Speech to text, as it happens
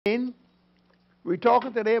We're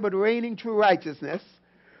talking today about reigning through righteousness.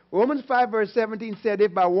 Romans 5 verse 17 said,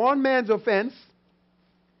 if by one man's offense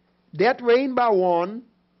death reigned by one,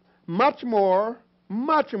 much more,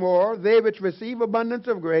 they which receive abundance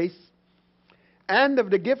of grace and of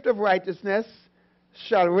the gift of righteousness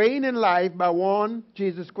shall reign in life by one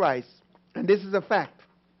Jesus Christ. And this is a fact.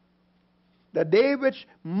 That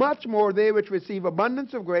much more they which receive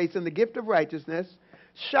abundance of grace and the gift of righteousness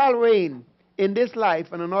shall reign in this life.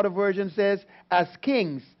 And another version says, as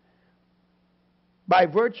kings, by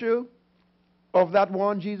virtue of that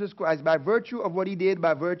one Jesus Christ, by virtue of what he did,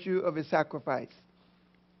 by virtue of his sacrifice.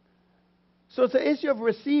 So it's an issue of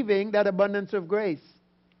receiving that abundance of grace.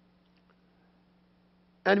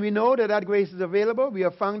 And we know that that grace is available. We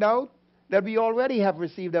have found out that we already have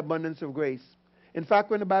received abundance of grace. In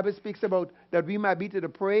fact, when the Bible speaks about that we might be to the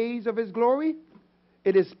praise of his glory,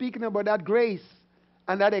 it is speaking about that grace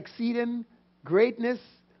and that exceeding greatness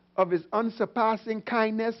of his unsurpassing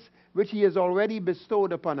kindness, which he has already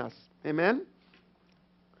bestowed upon us. Amen?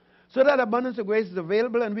 So that abundance of grace is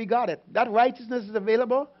available, and we got it. That righteousness is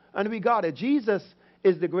available, and we got it. Jesus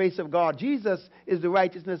is the grace of God. Jesus is the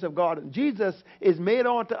righteousness of God. And Jesus is made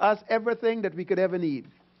unto us everything that we could ever need.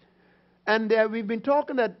 And we've been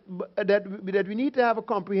talking that we need to have a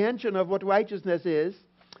comprehension of what righteousness is.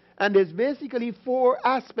 And there's basically four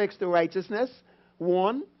aspects to righteousness.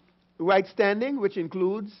 One, right standing, which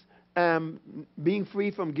includes being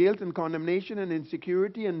free from guilt and condemnation and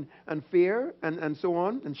insecurity and fear and so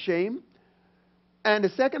on, and shame. And the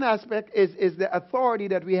second aspect is the authority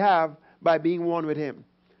that we have by being one with him.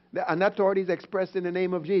 And that authority is expressed in the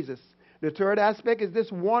name of Jesus. The third aspect is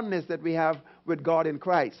this oneness that we have with God in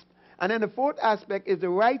Christ. And then the fourth aspect is the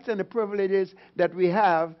rights and the privileges that we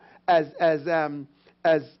have as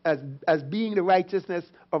being the righteousness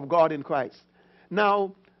of God in Christ.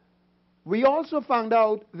 Now, we also found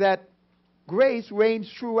out that grace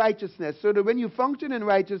reigns through righteousness. So that when you function in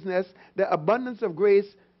righteousness, the abundance of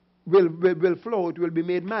grace will flow. It will be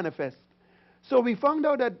made manifest. So we found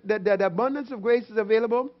out that the abundance of grace is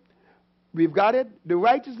available. We've got it. The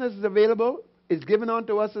righteousness is available. It's given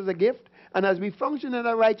unto us as a gift. And as we function in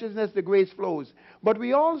our righteousness, the grace flows. But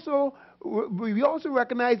we also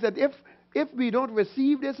recognize that if we don't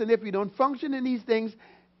receive this and if we don't function in these things,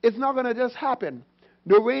 it's not going to just happen.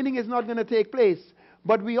 The reigning is not going to take place.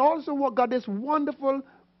 But we also got this wonderful,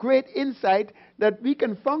 great insight that we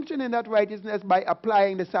can function in that righteousness by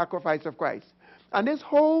applying the sacrifice of Christ. And this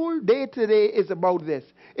whole day today is about this.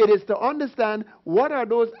 It is to understand what are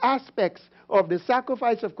those aspects of the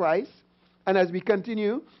sacrifice of Christ. And as we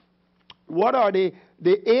continue, what are the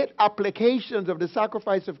 8 applications of the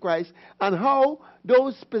sacrifice of Christ, and how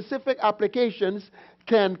those specific applications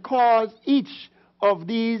can cause each of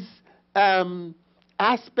these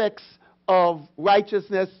aspects of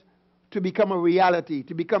righteousness to become a reality,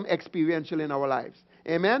 to become experiential in our lives.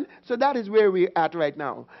 Amen? So that is where we're at right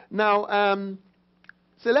now. Now,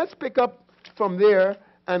 so let's pick up from there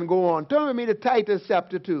and go on. Turn with me to Titus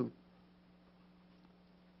chapter 2.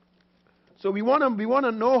 So we want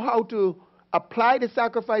to know how to apply the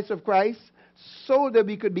sacrifice of Christ so that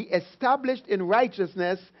we could be established in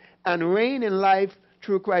righteousness and reign in life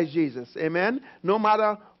through Christ Jesus. Amen? No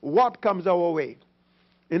matter what comes our way.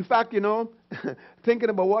 In fact, thinking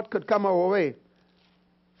about what could come our way.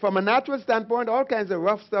 From a natural standpoint, all kinds of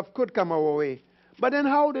rough stuff could come our way. But then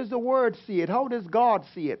how does the Word see it? How does God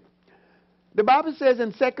see it? The Bible says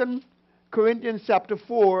in 2 Corinthians chapter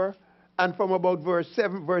 4, and from about verse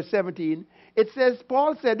 17, it says,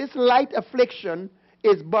 Paul said, this light affliction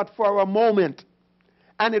is but for a moment,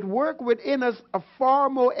 and it work within us a far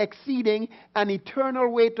more exceeding and eternal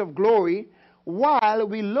weight of glory, while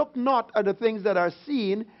we look not at the things that are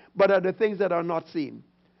seen, but at the things that are not seen.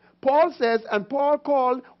 Paul says, and Paul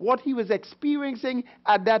called what he was experiencing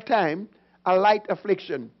at that time a light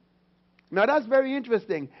affliction. Now that's very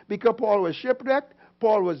interesting, because Paul was shipwrecked,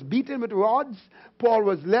 Paul was beaten with rods, Paul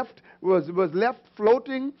was left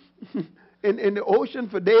floating in the ocean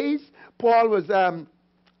for days. Paul was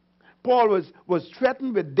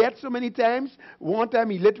threatened with death so many times. One time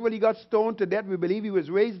he literally got stoned to death. We believe he was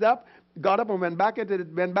raised up, got up and went back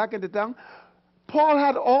into town. Paul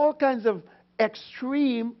had all kinds of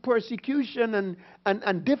extreme persecution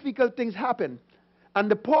and difficult things happen. And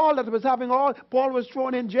the Paul that was Paul was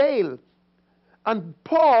thrown in jail. And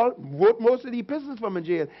Paul wrote most of the epistles from in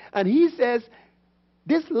jail. And he says,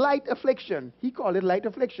 this light affliction, he called it light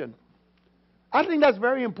affliction. I think that's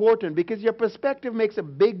very important, because your perspective makes a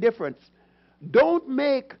big difference. Don't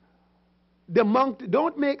make a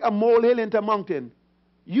molehill into a mountain.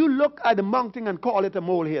 You look at the mountain and call it a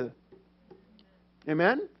molehill.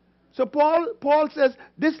 Amen? So Paul says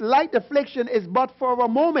this light affliction is but for a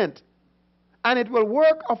moment, and it will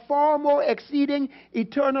work a far more exceeding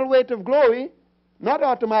eternal weight of glory, not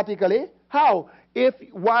automatically. How? If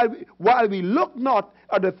while we look not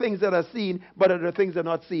at the things that are seen, but at the things that are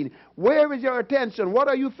not seen. Where is your attention? What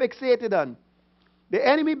are you fixated on? The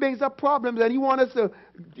enemy brings up problems, and he wants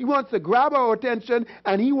to grab our attention,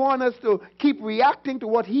 and he wants us to keep reacting to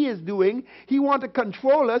what he is doing. He wants to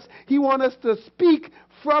control us. He wants us to speak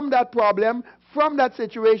from that problem, from that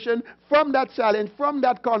situation, from that challenge, from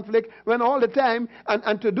that conflict, when all the time,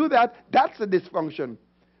 and to do that, that's a dysfunction.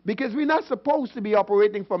 Because we're not supposed to be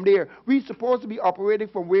operating from there. We're supposed to be operating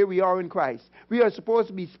from where we are in Christ. We are supposed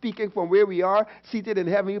to be speaking from where we are, seated in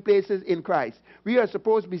heavenly places in Christ. We are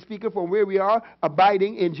supposed to be speaking from where we are,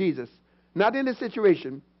 abiding in Jesus. Not in the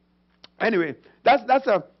situation. Anyway, that's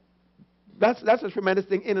a tremendous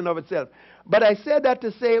thing in and of itself. But I said that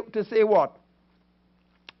to say what?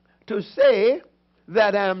 To say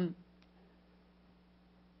that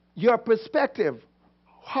your perspective,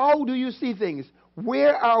 how do you see things?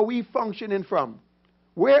 Where are we functioning from?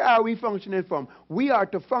 Where are we functioning from? We are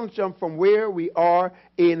to function from where we are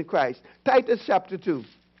in Christ. Titus chapter 2.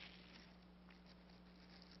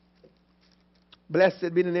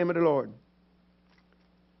 Blessed be the name of the Lord.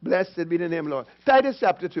 Blessed be the name of the Lord. Titus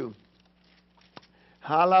chapter 2.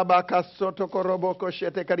 Now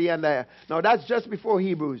that's just before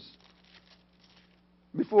Hebrews.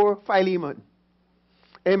 Before Philemon.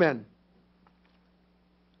 Amen.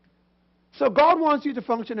 So God wants you to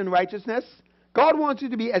function in righteousness. God wants you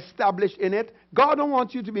to be established in it. God don't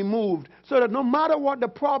want you to be moved. So that no matter what the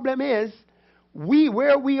problem is,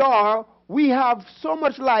 where we are, we have so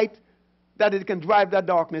much light that it can drive that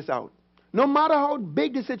darkness out. No matter how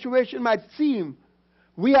big the situation might seem,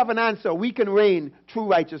 we have an answer. We can reign through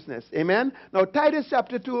righteousness. Amen? Now Titus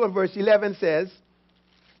chapter 2 and verse 11 says,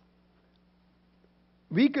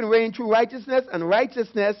 we can reign through righteousness, and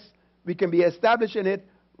righteousness, we can be established in it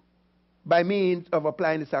by means of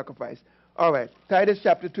applying the sacrifice. All right, Titus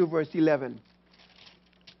chapter 2, verse 11.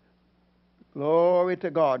 Glory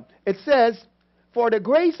to God. It says, for the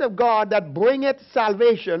grace of God that bringeth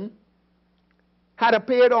salvation had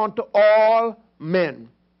appeared unto all men.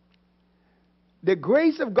 The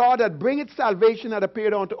grace of God that bringeth salvation had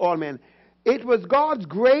appeared unto all men. It was God's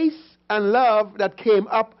grace and love that came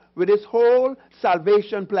up with this whole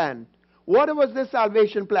salvation plan. What was this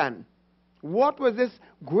salvation plan? What was this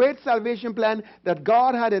great salvation plan that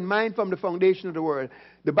God had in mind from the foundation of the world?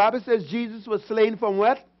 The Bible says Jesus was slain from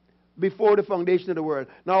what? Before the foundation of the world.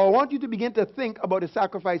 Now I want you to begin to think about the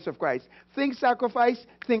sacrifice of Christ. Think sacrifice,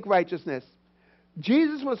 think righteousness.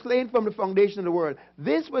 Jesus was slain from the foundation of the world.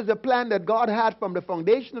 This was the plan that God had from the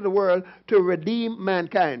foundation of the world to redeem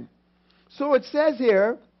mankind. So it says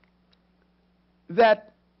here that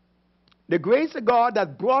the grace of God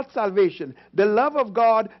that brought salvation, the love of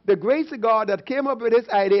God, the grace of God that came up with this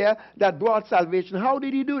idea that brought salvation. How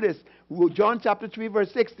did he do this? John chapter 3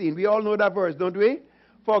 verse 16. We all know that verse, don't we?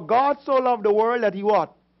 For God so loved the world that he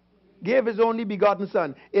what? Gave his only begotten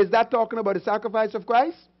son. Is that talking about the sacrifice of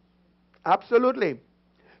Christ? Absolutely.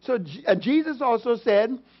 So Jesus also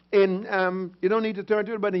said in, you don't need to turn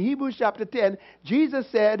to it, but in Hebrews chapter 10, Jesus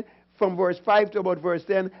said from verse 5 to about verse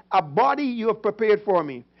 10, a body you have prepared for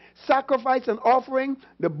me. Sacrifice and offering,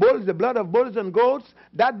 the blood of bulls and goats,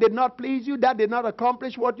 that did not please you, that did not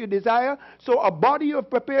accomplish what you desire. So a body you have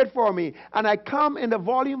prepared for me, and I come in the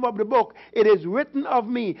volume of the book. It is written of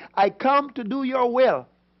me, I come to do your will.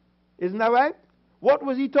 Isn't that right? What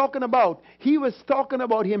was he talking about? He was talking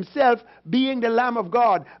about himself being the Lamb of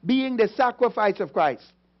God, being the sacrifice of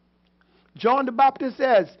Christ. John the Baptist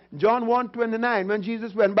says, John 1:29, when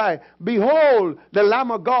Jesus went by, behold, the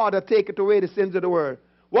Lamb of God that taketh away the sins of the world.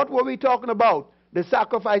 What were we talking about? The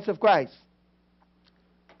sacrifice of Christ.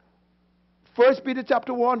 1 Peter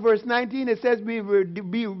chapter 1 verse 19, it says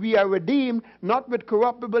we are redeemed not with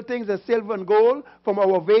corruptible things as silver and gold from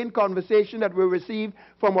our vain conversation that we received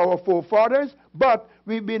from our forefathers, but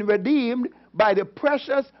we've been redeemed by the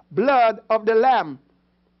precious blood of the Lamb,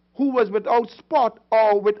 who was without spot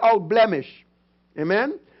or without blemish.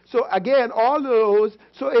 Amen? So again, all those,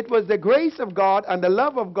 so it was the grace of God and the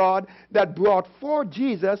love of God that brought forth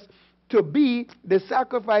Jesus to be the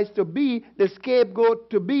sacrifice, to be the scapegoat,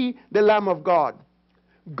 to be the Lamb of God.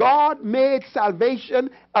 God made salvation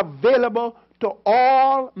available to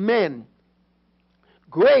all men.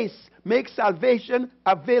 Grace makes salvation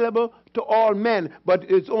available to all men, but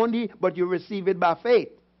you receive it by faith.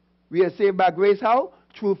 We are saved by grace how?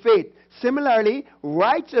 Through faith. Similarly,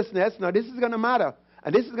 righteousness, now this is going to matter.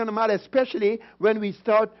 And this is going to matter especially when we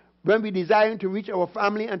start when we desire to reach our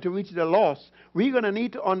family and to reach the lost, we're going to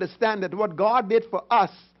need to understand that what God did for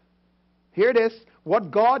us, hear this,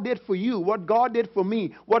 what God did for you, what God did for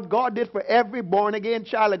me, what God did for every born-again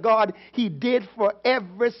child of God, He did for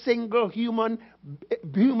every single human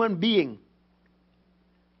being.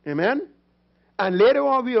 Amen? And later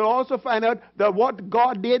on we will also find out that what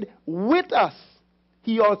God did with us,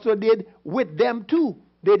 He also did with them too.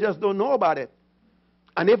 They just don't know about it.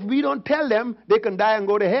 And if we don't tell them, they can die and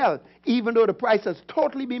go to hell, even though the price has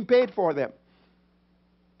totally been paid for them.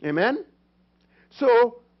 Amen?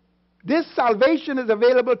 So, this salvation is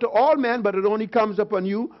available to all men, but it only comes upon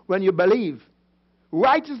you when you believe.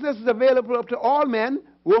 Righteousness is available to all men,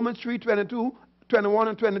 Romans 3:21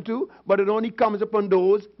 and 22, but it only comes upon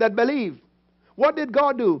those that believe. What did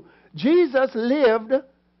God do? Jesus lived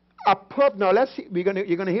a perfect, now you're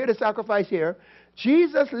going to hear the sacrifice here.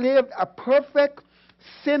 Jesus lived a perfect,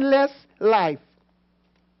 sinless life.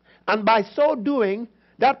 And by so doing,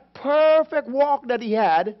 that perfect walk that He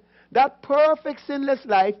had, that perfect sinless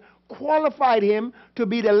life, qualified Him to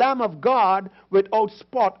be the Lamb of God without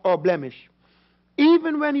spot or blemish.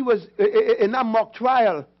 Even when He was in that mock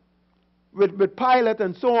trial with Pilate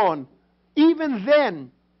and so on, even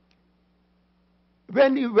then,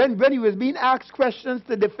 when he was being asked questions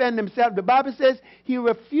to defend Himself, the Bible says He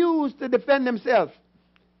refused to defend Himself.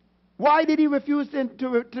 Why did He refuse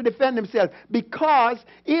to defend Himself? Because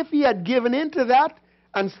if He had given in to that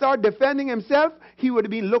and started defending Himself, He would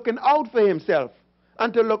have been looking out for Himself.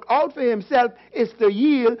 And to look out for Himself is to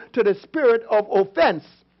yield to the spirit of offense,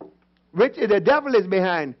 which the devil is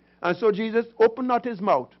behind. And so Jesus opened not His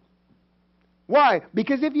mouth. Why?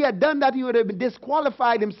 Because if He had done that, He would have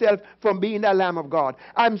disqualified Himself from being the Lamb of God.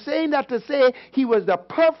 I'm saying that to say He was the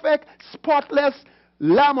perfect, spotless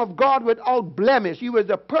Lamb of God without blemish. He was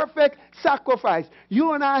the perfect sacrifice.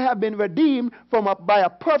 You and I have been redeemed by a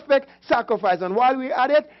perfect sacrifice. And while we're at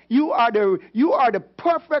it, you are the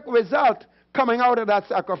perfect result coming out of that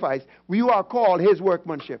sacrifice. You are called His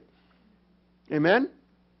workmanship. Amen?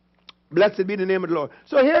 Blessed be the name of the Lord.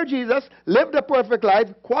 So here Jesus lived a perfect life,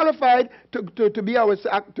 qualified to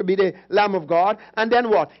be the Lamb of God. And then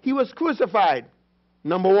what? He was crucified.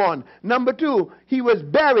 Number one. Number two, He was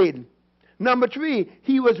buried. Number three,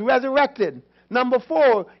 He was resurrected. Number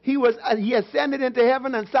four, He ascended into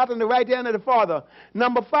heaven and sat on the right hand of the Father.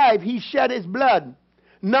 Number five, He shed His blood.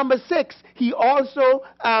 Number six, He also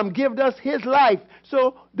gave us His life.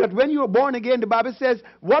 So that when you are born again, the Bible says,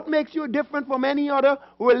 what makes you different from any other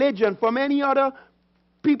religion, from any other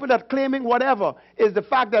people that claiming whatever, is the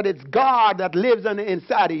fact that it's God that lives on the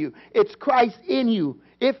inside of you. It's Christ in you.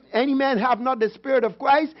 If any man have not the Spirit of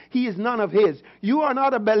Christ, he is none of His. You are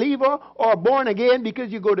not a believer or born again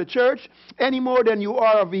because you go to church any more than you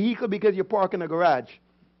are a vehicle because you park in a garage.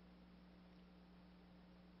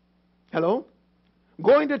 Hello?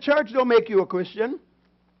 Going to church don't make you a Christian,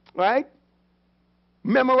 right?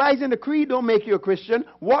 Memorizing the creed don't make you a Christian.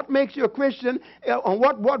 What makes you a Christian, and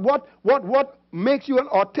what makes you an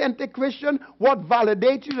authentic Christian, what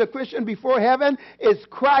validates you as a Christian before heaven is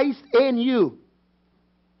Christ in you.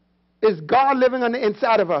 Is God living on the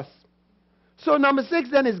inside of us. So number six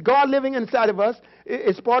then is God living inside of us.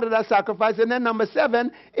 It's part of that sacrifice. And then number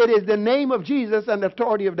seven, it is the name of Jesus and the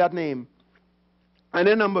authority of that name. And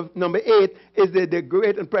then number eight is the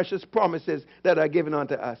great and precious promises that are given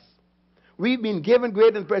unto us. We've been given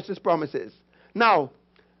great and precious promises. Now,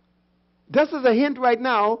 just as a hint right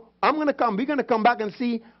now, we're going to come back and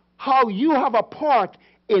see how you have a part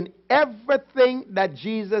in everything that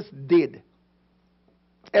Jesus did.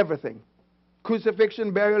 Everything.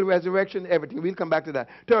 Crucifixion, burial, resurrection, everything. We'll come back to that.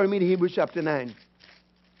 Turn me to Hebrews chapter 9.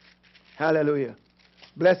 Hallelujah.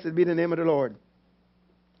 Blessed be the name of the Lord.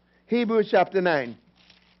 Hebrews chapter 9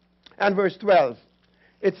 and verse 12.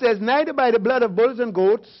 It says, neither by the blood of bulls and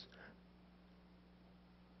goats,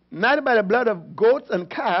 neither by the blood of goats and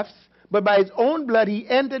calves, but by His own blood He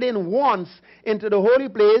entered in once into the holy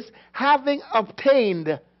place, having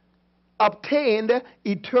obtained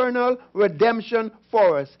eternal redemption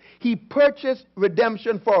for us. He purchased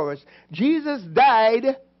redemption for us. Jesus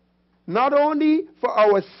died not only for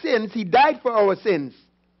our sins, He died for our sins.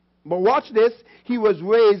 But watch this, He was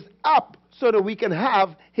raised up so that we can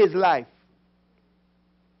have His life.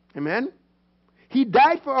 Amen? He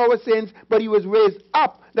died for our sins, but He was raised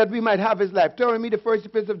up that we might have His life. Turn with me to the first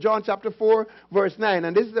epistle of John chapter 4, verse 9.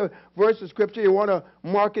 And this is the verse of scripture you want to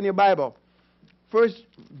mark in your Bible. 1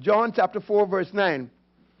 John chapter 4, verse 9.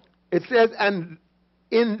 It says, and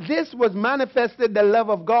in this was manifested the love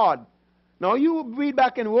of God. Now you read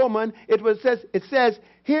back in Romans, it says,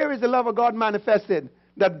 here is the love of God manifested.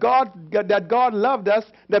 that God loved us,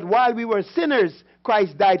 that while we were sinners,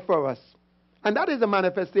 Christ died for us. And that is a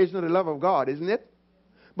manifestation of the love of God, isn't it?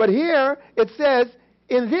 But here it says,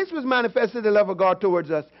 in this was manifested the love of God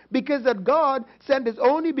towards us, because that God sent his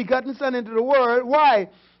only begotten Son into the world. Why?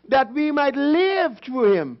 That we might live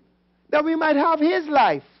through him, that we might have his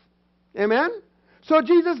life. Amen? So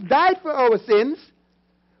Jesus died for our sins,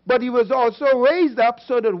 but he was also raised up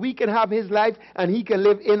so that we can have his life and he can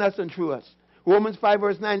live in us and through us. Romans 5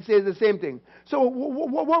 verse 9 says the same thing. So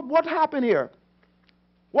what happened here?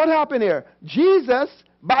 What happened here? Jesus,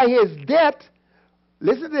 by his death,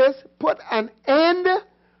 listen to this, put an end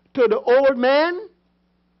to the old man,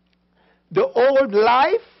 the old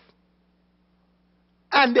life,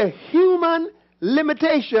 and the human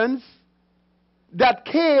limitations that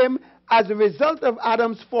came as a result of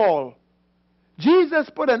Adam's fall. Jesus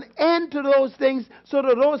put an end to those things so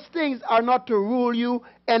that those things are not to rule you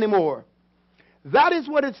anymore. That is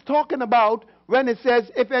what it's talking about when it says,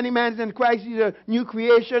 if any man is in Christ, he's a new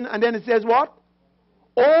creation. And then it says what?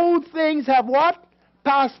 Old things have what?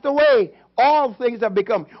 Passed away. All things have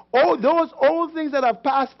become. Oh, those old things that have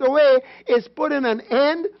passed away is putting an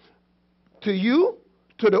end to you,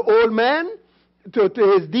 to the old man, to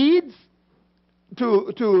his deeds,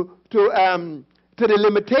 to the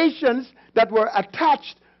limitations that were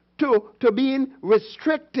attached to being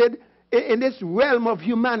restricted in this realm of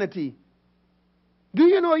humanity. Do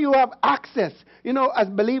you know you have access? You know, as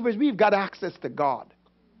believers, we've got access to God.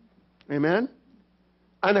 Amen?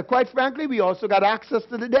 And quite frankly, we also got access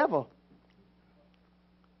to the devil.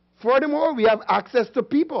 Furthermore, we have access to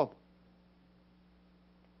people.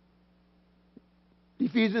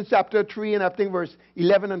 Ephesians chapter 3 and I think verse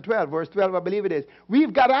 11 and 12. Verse 12, I believe it is.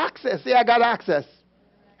 We've got access. Say, I got access.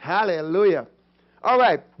 Hallelujah. All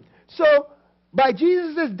right. So, by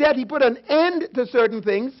Jesus' death, he put an end to certain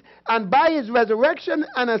things. And by his resurrection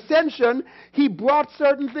and ascension, he brought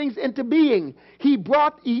certain things into being. He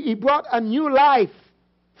brought a new life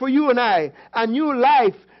for you and I. A new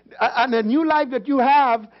life. And the new life that you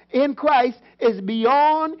have in Christ is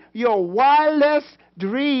beyond your wildest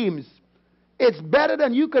dreams. It's better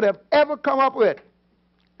than you could have ever come up with.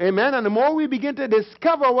 Amen. And the more we begin to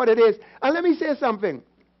discover what it is. And let me say something.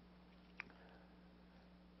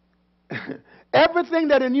 Everything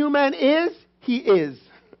that a new man is, he is.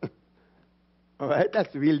 All right?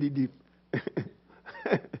 That's really deep.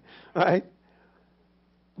 All right?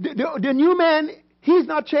 The new man, he's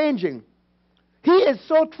not changing. He is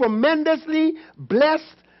so tremendously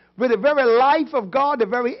blessed with the very life of God, the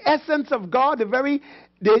very essence of God, the very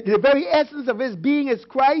essence of his being is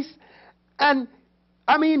Christ. And,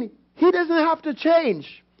 I mean, he doesn't have to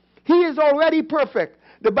change. He is already perfect.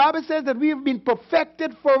 The Bible says that we have been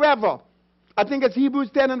perfected forever. I think it's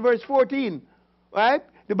Hebrews 10 and verse 14. Right?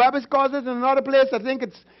 The Bible calls it in another place, I think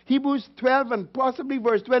it's Hebrews 12 and possibly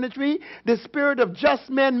verse 23, the spirit of just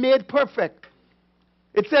men made perfect.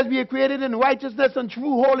 It says we are created in righteousness and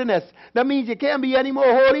true holiness. That means you can't be any more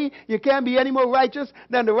holy, you can't be any more righteous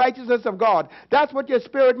than the righteousness of God. That's what your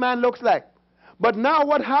spirit man looks like. But now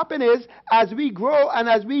what happened is, as we grow and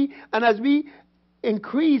as we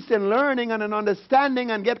increase in learning and in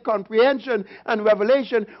understanding and get comprehension and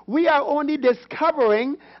revelation, we are only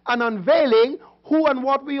discovering and unveiling who and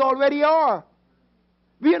what we already are.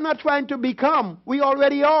 We are not trying to become. We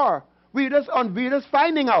already are. We're just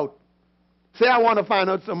finding out. Say, I want to find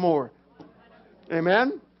out some more.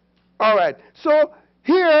 Amen? All right. So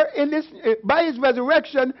here, in this, by his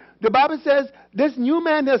resurrection, the Bible says this new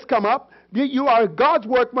man has come up. You are God's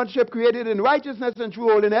workmanship created in righteousness and true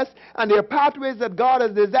holiness, and there are pathways that God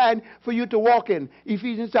has designed for you to walk in.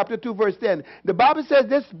 Ephesians chapter 2 verse 10. The Bible says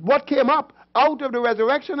this, what came up out of the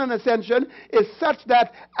resurrection and ascension is such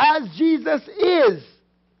that as Jesus is,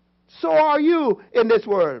 so are you in this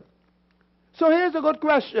world. So here's a good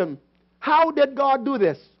question. How did God do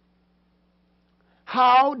this?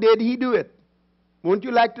 How did he do it? Wouldn't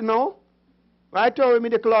you like to know? Right, turn with me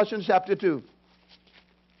to Colossians chapter 2.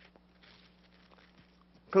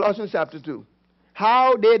 Colossians chapter 2.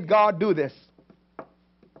 How did God do this?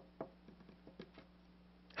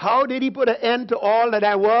 How did he put an end to all that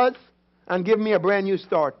I was and give me a brand new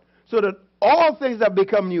start? So that all things have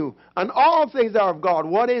become new and all things are of God.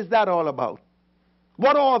 What is that all about?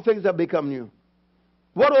 What all things have become new?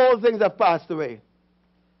 What all things have passed away?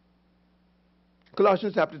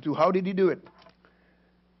 Colossians chapter 2. How did he do it?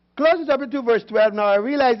 Colossians chapter 2 verse 12. Now I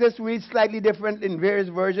realize this reads slightly different in various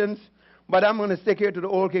versions, but I'm going to stick here to the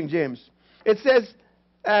Old King James. It says,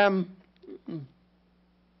 in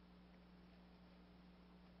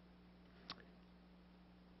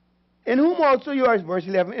whom also you are, verse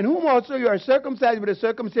 11, in whom also you are circumcised with a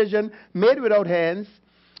circumcision made without hands,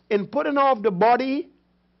 in putting off the body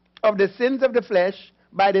of the sins of the flesh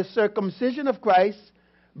by the circumcision of Christ,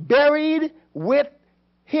 buried with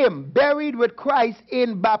him, buried with Christ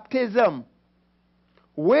in baptism,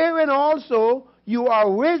 wherein also you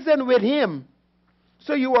are risen with him.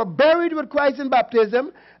 So you are buried with Christ in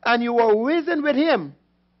baptism, and you are risen with him.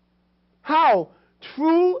 How?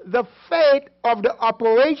 Through the faith of the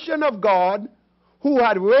operation of God, who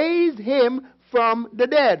had raised him from the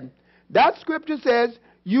dead. That scripture says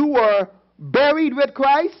you were buried with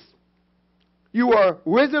Christ, you were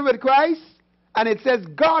risen with Christ, and it says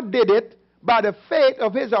God did it by the faith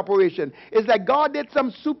of his operation. It's like God did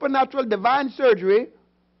some supernatural divine surgery.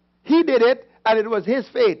 He did it, and it was his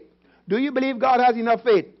faith. Do you believe God has enough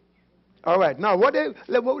faith? All right. Now,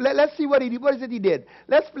 let's see what is it he did.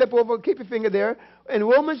 Let's flip over. Keep your finger there. In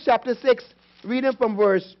Romans chapter 6, reading from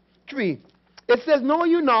verse 3. It says, know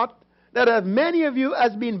you not that as many of you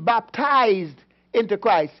as been baptized into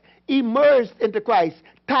Christ, immersed into Christ,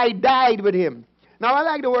 tie-dyed with him. Now, I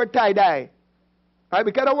like the word tie-dye. Right?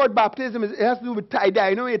 Because the word baptism, it has to do with tie-dye.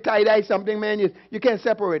 You know when you tie-dye something, man, you can't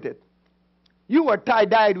separate it. You were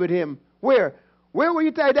tie-dyed with him. Where? Where were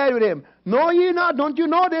you tie-dyed with him? No, ye not. Don't you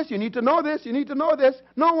know this? You need to know this. You need to know this.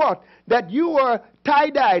 Know what? That you were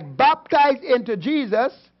tie-dyed, baptized into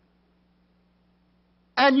Jesus,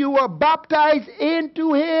 and you were baptized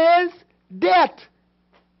into his death.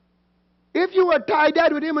 If you were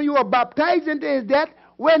tie-dyed with him and you were baptized into his death,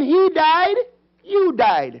 when he died, you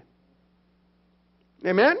died.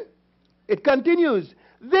 Amen? It continues.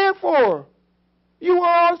 Therefore, you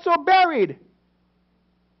are also buried.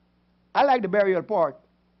 I like the burial part.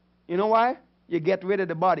 You know why? You get rid of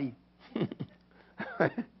the body.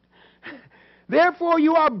 Therefore,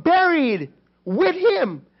 you are buried with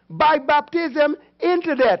him by baptism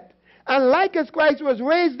into death. And like as Christ was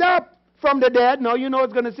raised up from the dead, now you know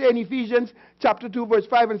it's going to say in Ephesians chapter 2, verse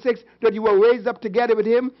 5 and 6, that you were raised up together with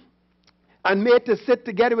him and made to sit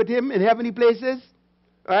together with him in heavenly places.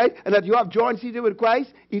 Right? And that you have joined seated with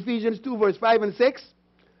Christ. Ephesians 2, verse 5 and 6.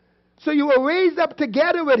 So you were raised up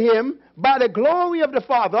together with him by the glory of the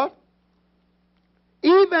Father.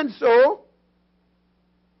 Even so,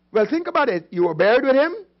 well, think about it. You were buried with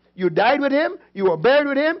him. You died with him. You were buried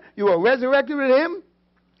with him. You were resurrected with him.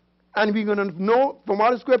 And we're going to know from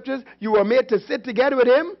all the scriptures, you were made to sit together with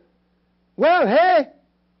him. Well, hey,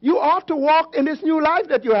 you ought to walk in this new life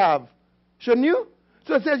that you have. Shouldn't you?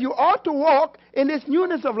 So it says you ought to walk in this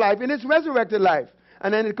newness of life, in this resurrected life.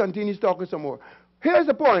 And then it continues talking some more. Here's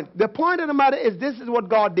the point. The point of the matter is this is what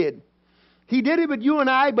God did. He did it with you and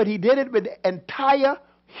I, but he did it with the entire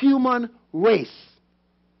human race.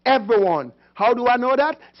 Everyone. How do I know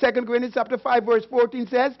that? 2 Corinthians chapter 5 verse 14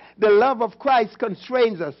 says, the love of Christ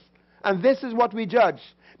constrains us. And this is what we judge.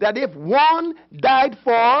 That if one died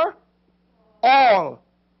for all.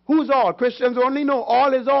 Who's all? Christians only? No,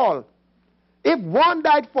 all is all. If one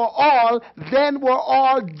died for all, then we're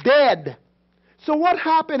all dead. So what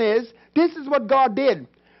happened is, this is what God did.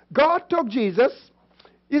 God took Jesus.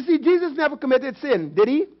 You see, Jesus never committed sin, did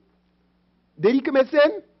he? Did he commit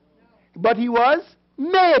sin? But he was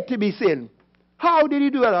made to be sin. How did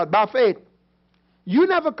he do that? By faith. You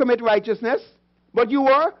never commit righteousness, but you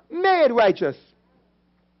were made righteous.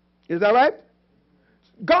 Is that right?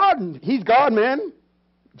 God, he's God, man.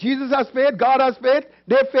 Jesus has faith, God has faith.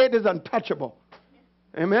 Their faith is untouchable.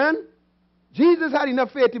 Amen? Jesus had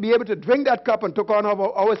enough faith to be able to drink that cup and took on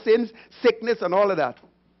our sins, sickness, and all of that.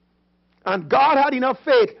 And God had enough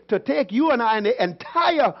faith to take you and I and the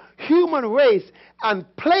entire human race and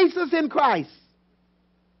place us in Christ.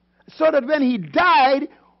 So that when he died,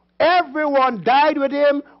 everyone died with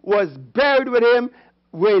him, was buried with him,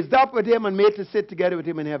 raised up with him, and made to sit together with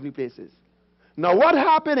him in heavenly places. Now what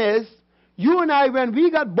happened is, you and I, when we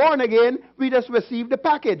got born again, we just received the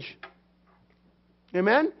package.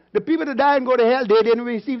 Amen? The people that die and go to hell, they didn't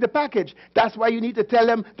receive the package. That's why you need to tell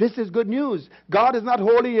them, this is good news. God is not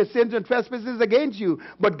holding your sins and trespasses against you.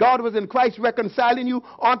 But God was in Christ reconciling you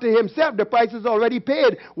unto himself. The price is already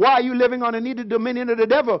paid. Why are you living on a needed dominion of the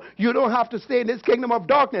devil? You don't have to stay in this kingdom of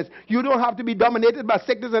darkness. You don't have to be dominated by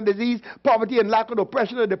sickness and disease, poverty and lack of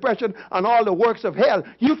oppression and depression and all the works of hell.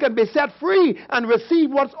 You can be set free and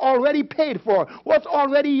receive what's already paid for, what's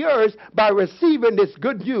already yours, by receiving this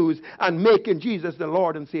good news and making Jesus the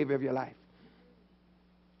Lord and Savior of your life.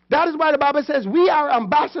 That is why the Bible says we are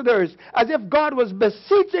ambassadors, as if God was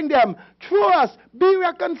beseeching them through us, be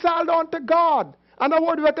reconciled unto God. And the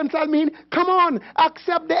word reconcile means, come on,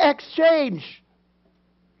 accept the exchange.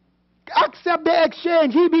 Accept the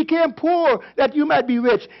exchange. He became poor that you might be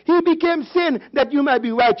rich. He became sin that you might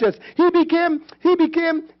be righteous. He became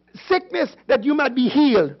sickness that you might be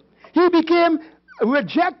healed. He became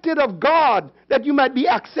rejected of God that you might be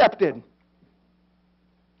accepted.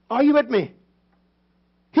 Are you with me?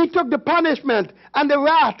 He took the punishment and the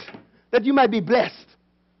wrath that you might be blessed.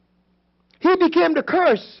 He became the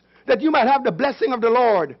curse that you might have the blessing of the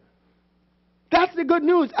Lord. That's the good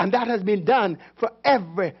news. And that has been done for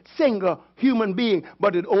every single human being.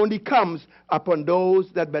 But it only comes upon those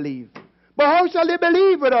that believe. But how shall they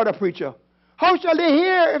believe without a preacher? How shall they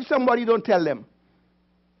hear if somebody don't tell them?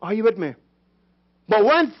 Are you with me?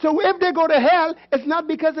 So if they go to hell, it's not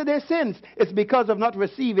because of their sins. It's because of not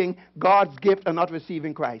receiving God's gift and not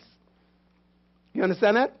receiving Christ. You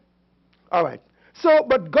understand that? All right. So,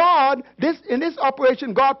 but God, in this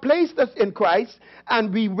operation, God placed us in Christ,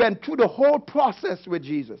 and we went through the whole process with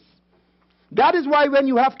Jesus. That is why when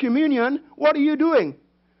you have communion, what are you doing?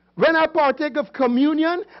 When I partake of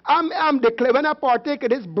communion, when I partake of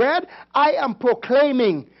this bread, I am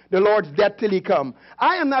proclaiming the Lord's death till he come.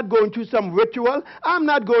 I am not going through some ritual. I'm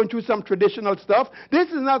not going through some traditional stuff. This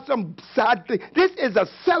is not some sad thing. This is a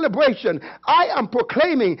celebration. I am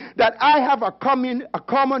proclaiming that I have a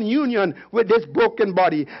common union with this broken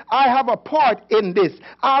body. I have a part in this.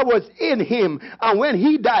 I was in him. And when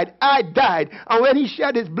he died, I died. And when he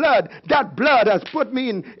shed his blood, that blood has put me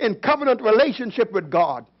in covenant relationship with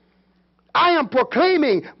God. I am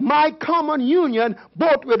proclaiming my common union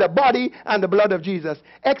both with the body and the blood of Jesus.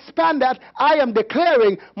 Expand that. I am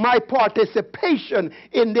declaring my participation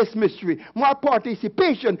in this mystery, my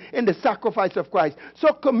participation in the sacrifice of Christ.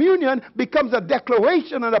 So communion becomes a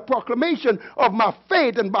declaration and a proclamation of my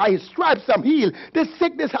faith, and by his stripes I'm healed. This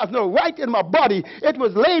sickness has no right in my body. It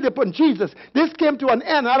was laid upon Jesus. This came to an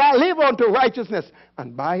end, and I live unto righteousness.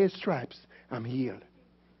 And by his stripes I'm healed.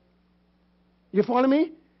 You follow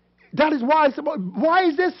me? That is why why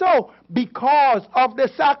is this so? Because of the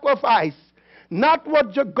sacrifice. Not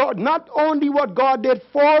only what God did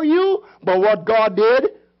for you, but what God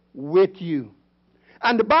did with you.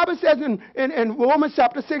 And the Bible says in Romans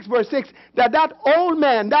chapter 6, verse 6, that old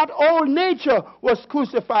man, that old nature was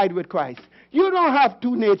crucified with Christ. You don't have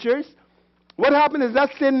two natures. What happened is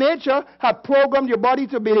that sin nature had programmed your body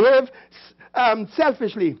to behave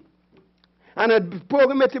selfishly. And it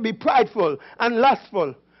programmed it to be prideful and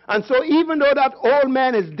lustful. And so even though that old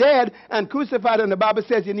man is dead and crucified, and the Bible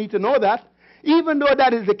says you need to know that, even though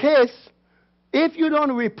that is the case, if you don't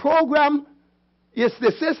reprogram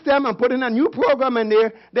the system and put in a new program in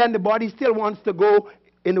there, then the body still wants to go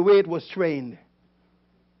in the way it was trained.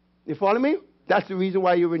 You follow me? That's the reason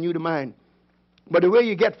why you renew the mind. But the way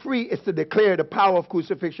you get free is to declare the power of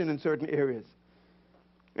crucifixion in certain areas.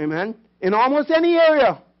 Amen? In almost any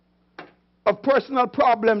area of personal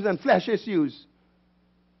problems and flesh issues,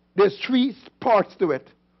 there's three parts to it.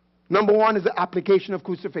 Number one is the application of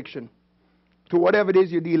crucifixion to whatever it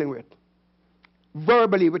is you're dealing with.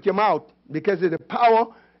 Verbally, with your mouth, because the power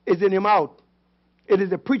is in your mouth. It is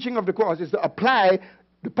the preaching of the cross. It's to apply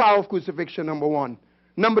the power of crucifixion, number one.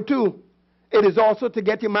 Number two, it is also to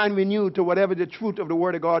get your mind renewed to whatever the truth of the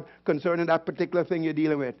Word of God concerning that particular thing you're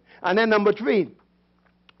dealing with. And then number three,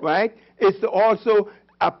 right, is to also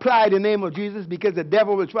apply the name of Jesus, because the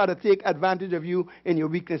devil will try to take advantage of you in your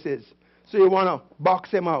weaknesses. So you want to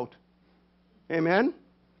box him out. Amen?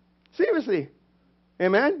 Seriously.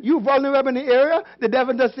 Amen? You vulnerable in the area, the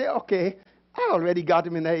devil just say, okay, I already got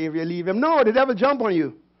him in that area, leave him. No, the devil jump on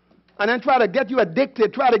you. And then try to get you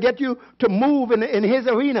addicted, try to get you to move in his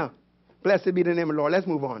arena. Blessed be the name of the Lord. Let's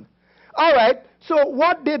move on. All right, so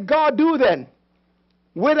what did God do then?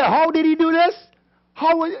 How did he do this?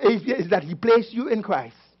 How is that he placed you in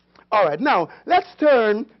Christ. All right, now let's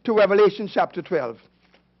turn to Revelation chapter 12.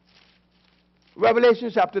 Revelation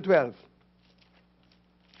chapter 12.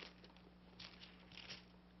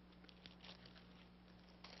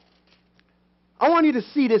 I want you to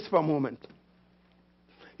see this for a moment.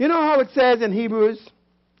 You know how it says in Hebrews,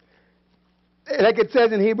 like it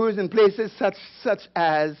says in Hebrews in places such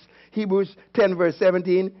as Hebrews 10 verse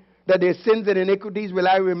 17, that their sins and iniquities will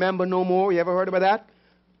I remember no more. You ever heard about that?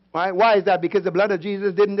 Why is that? Because the blood of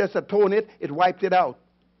Jesus didn't just atone it, it wiped it out.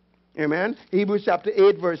 Amen? Hebrews chapter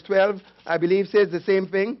 8 verse 12, I believe, says the same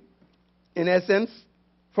thing. In essence,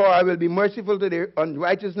 for I will be merciful to their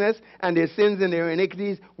unrighteousness, and their sins and their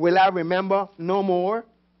iniquities will I remember no more.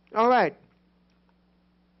 All right.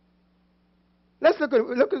 Let's look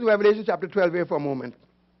at Revelation chapter 12 here for a moment.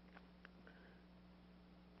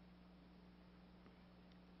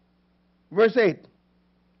 Verse 8.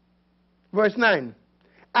 Verse 9.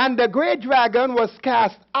 And the great dragon was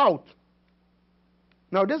cast out.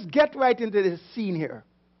 Now just get right into this scene here.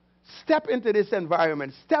 Step into this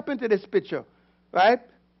environment. Step into this picture. Right?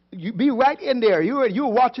 You be right in there.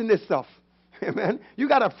 You're watching this stuff. Amen. You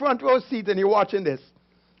got a front row seat and you're watching this.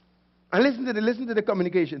 And listen to the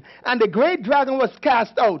communication. And the great dragon was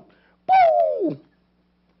cast out. Woo!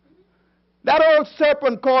 That old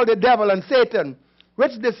serpent called the devil and Satan,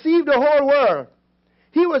 which deceived the whole world.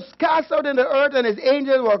 He was cast out in the earth, and his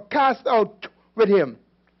angels were cast out with him.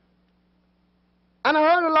 And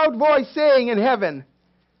I heard a loud voice saying in heaven,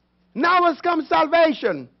 now has come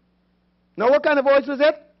salvation. Now what kind of voice was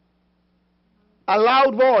it? A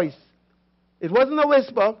loud voice. It wasn't a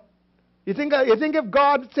whisper. You think if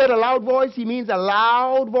God said a loud voice, he means a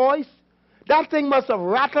loud voice? That thing must have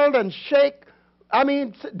rattled and shake. I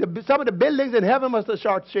mean, some of the buildings in heaven must have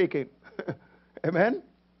started shaking. Amen?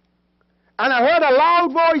 And I heard a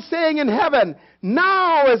loud voice saying in heaven,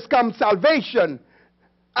 now has come salvation.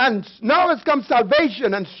 And now has come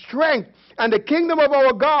salvation and strength and the kingdom of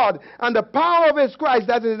our God and the power of his Christ,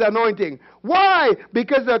 that is his anointing. Why?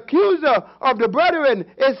 Because the accuser of the brethren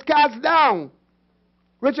is cast down,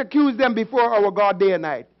 which accused them before our God day and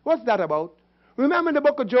night. What's that about? Remember in the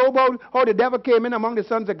book of Job how the devil came in among the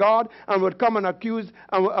sons of God and would come and accuse,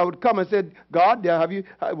 and would come and said, God, have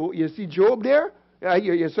you see Job there?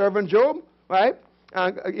 Your servant Job, right?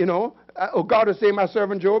 God will say, my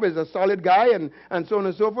servant Job is a solid guy, and so on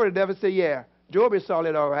and so forth. The devil say, yeah, Job is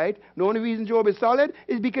solid, all right. The only reason Job is solid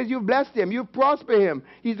is because you've blessed him. You've prospered him.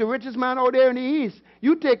 He's the richest man out there in the east.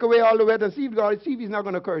 You take away all the wealth and see if he's not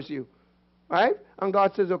going to curse you. Right? And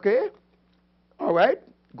God says, okay, all right,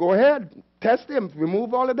 go ahead. Test him.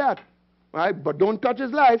 Remove all of that. Right? But don't touch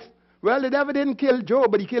his life. Well, the devil didn't kill Job,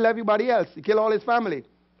 but he killed everybody else. He killed all his family.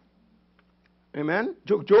 Amen.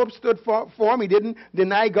 Job stood for him. He didn't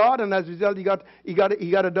deny God, and as a result, he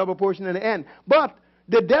got a double portion in the end. But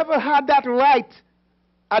the devil had that right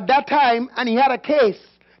at that time, and he had a case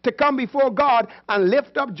to come before God and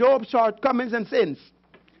lift up Job's shortcomings and sins.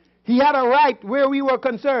 He had a right where we were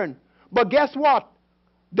concerned. But guess what?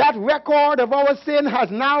 That record of our sin has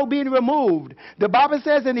now been removed. The Bible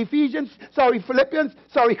says in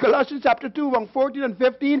Colossians chapter 2, verse 14 and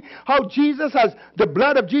 15, how the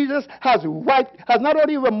blood of Jesus has not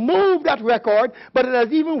only removed that record, but it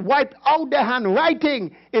has even wiped out the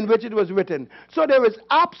handwriting in which it was written. So there is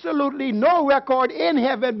absolutely no record in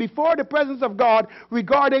heaven before the presence of God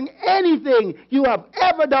regarding anything you have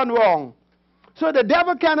ever done wrong. So the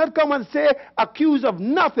devil cannot come and accuse of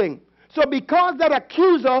nothing. So because that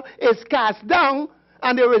accuser is cast down,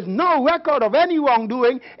 and there is no record of any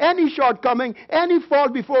wrongdoing, any shortcoming, any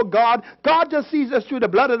fault before God, God just sees us through the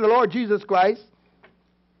blood of the Lord Jesus Christ.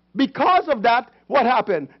 Because of that, what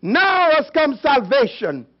happened? Now has come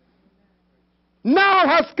salvation. Now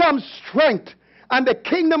has come strength and the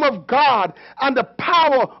kingdom of God and the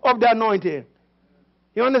power of the anointing.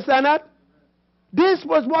 You understand that? This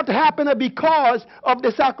was what happened because of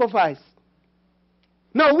the sacrifice.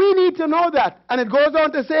 Now we need to know that. And it goes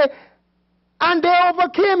on to say, and they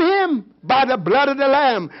overcame him by the blood of the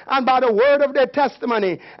Lamb and by the word of their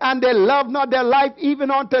testimony. And they loved not their life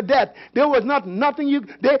even unto death. There was nothing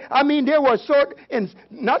they were so,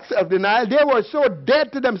 not self-denial, they were so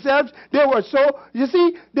dead to themselves. They were so, you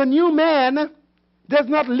see, the new man does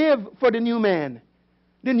not live for the new man.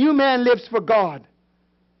 The new man lives for God.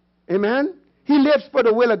 Amen? He lives for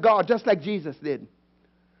the will of God, just like Jesus did.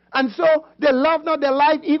 And so they loved not their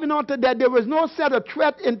life even unto death. There was no set of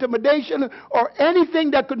threat, intimidation, or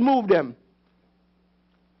anything that could move them.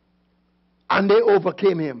 And they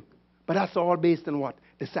overcame him. But that's all based on what?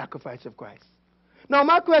 The sacrifice of Christ. Now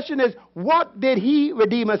my question is, what did he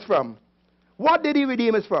redeem us from? What did he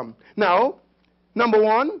redeem us from? Now, number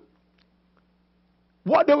one,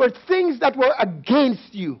 there were things that were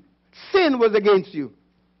against you. Sin was against you.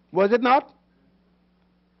 Was it not?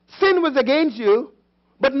 Sin was against you.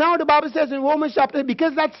 But now the Bible says in Romans chapter,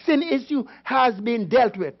 because that sin issue has been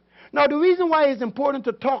dealt with. Now the reason why it's important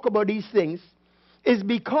to talk about these things is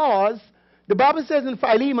because the Bible says in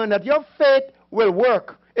Philemon that your faith will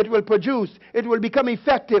work. It will produce. It will become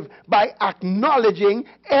effective by acknowledging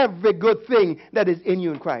every good thing that is in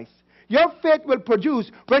you in Christ. Your faith will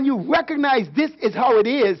produce when you recognize this is how it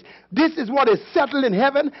is. This is what is settled in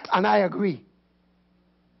heaven, and I agree.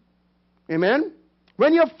 Amen?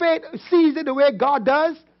 When your faith sees it the way God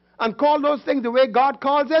does and calls those things the way God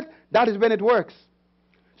calls it, that is when it works.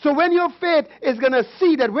 So when your faith is going to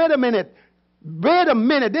see that, wait a minute,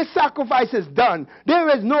 this sacrifice is done. There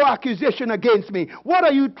is no accusation against me. What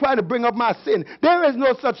are you trying to bring up my sin? There is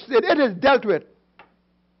no such sin. It is dealt with.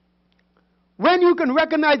 When you can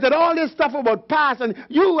recognize that all this stuff about past, and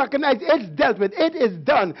you recognize it's dealt with, it is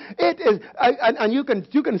done, it is, and you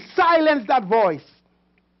can silence that voice.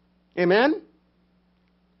 Amen?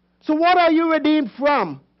 So what are you redeemed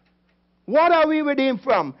from? What are we redeemed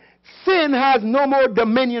from? Sin has no more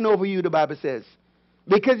dominion over you, the Bible says.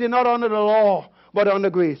 Because you're not under the law, but under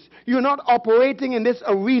grace. You're not operating in this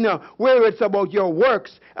arena where it's about your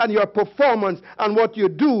works and your performance and what you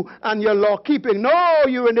do and your law keeping. No,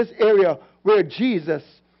 you're in this area where Jesus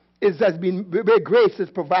where grace is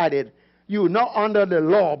provided. You're not under the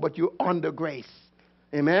law, but you're under grace.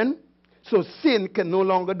 Amen? So sin can no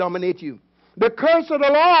longer dominate you. The curse of the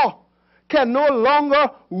law can no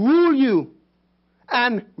longer rule you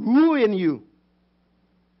and ruin you.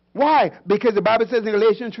 Why? Because the Bible says in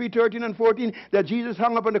Galatians 3:13 and 14 that Jesus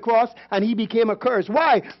hung up on the cross and he became a curse.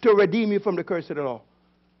 Why? To redeem you from the curse of the law.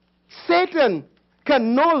 Satan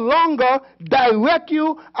can no longer direct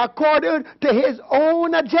you according to his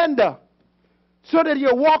own agenda, so that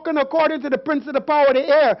you're walking according to the prince of the power of the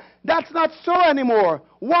air. That's not so anymore.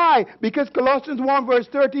 Why? Because Colossians 1 verse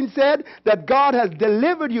 13 said that God has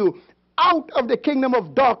delivered you out of the kingdom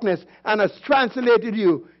of darkness and has translated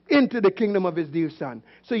you into the kingdom of his dear son.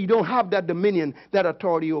 So you don't have that dominion, that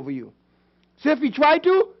authority over you. So if you try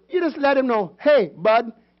to, you just let him know, hey,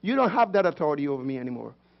 bud, you don't have that authority over me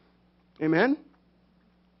anymore. Amen?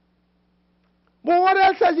 But what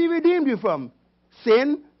else has he redeemed you from?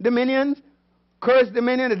 Sin, dominions, curse,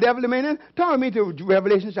 dominion, the devil, dominion. Turn with me to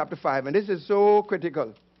Revelation chapter 5, and this is so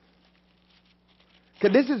critical.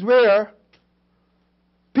 Because this is where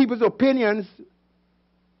people's opinions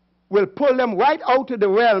will pull them right out of the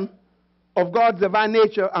realm of God's divine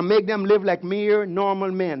nature and make them live like mere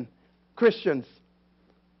normal men, Christians.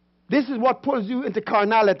 This is what pulls you into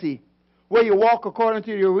carnality, where you walk according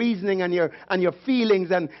to your reasoning and your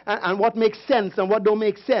feelings and what makes sense and what don't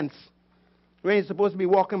make sense. When you're supposed to be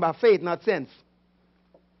walking by faith, not sense.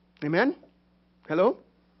 Amen? Hello?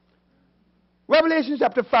 Revelation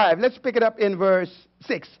chapter 5, let's pick it up in verse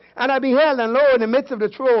 6. And I beheld, and lo, in the midst of the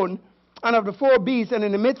throne and of the four beasts, and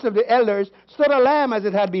in the midst of the elders, stood a lamb as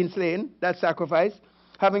it had been slain, that sacrifice,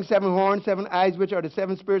 having 7 horns, 7 eyes, which are the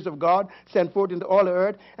 7 spirits of God, sent forth into all the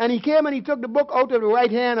earth. And he came and he took the book out of the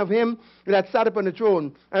right hand of him that sat upon the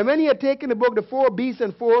throne. And when he had taken the book, the 4 beasts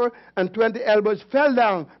and 24 elders fell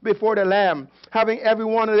down before the Lamb, having every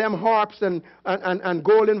one of them harps and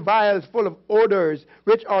golden vials full of odors,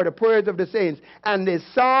 which are the prayers of the saints. And they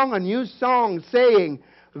sang a new song, saying,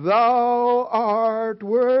 Thou art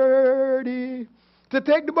worthy to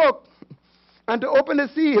take the book and to open the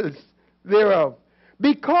seals thereof,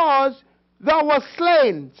 because thou wast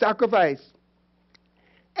slain, sacrifice,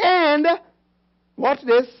 and, watch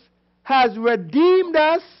this, has redeemed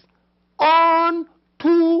us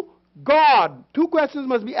unto God. 2 questions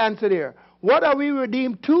must be answered here. What are we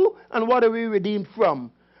redeemed to, and what are we redeemed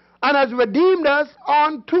from? And has redeemed us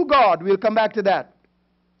unto God. We'll come back to that.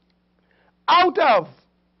 Out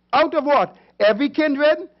of what? Every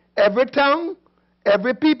kindred, every tongue,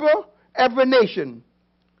 every people, every nation.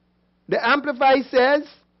 The Amplified says,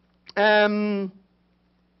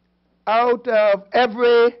 out of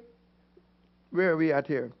every, where are we at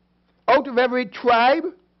here? Out of every tribe,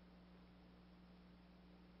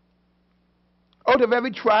 out of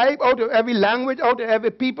every language, out of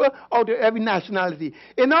every people, out of every nationality.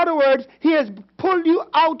 In other words, he has pulled you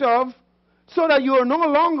out of, so that you are no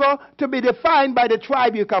longer to be defined by the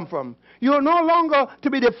tribe you come from. You are no longer to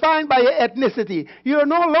be defined by your ethnicity. You are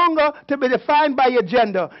no longer to be defined by your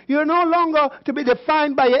gender. You are no longer to be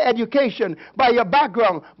defined by your education, by your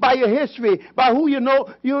background, by your history, by who you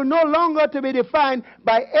know. You are no longer to be defined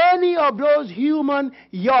by any of those human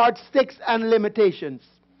yardsticks and limitations.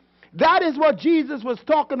 That is what Jesus was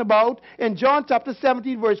talking about in John chapter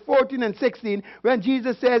 17, verse 14 and 16, when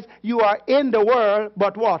Jesus says, you are in the world,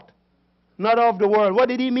 but what? Not of the world. What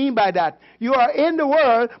did he mean by that? You are in the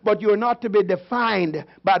world, but you are not to be defined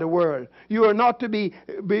by the world. You are not to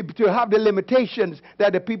to have the limitations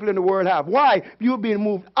that the people in the world have. Why? You've been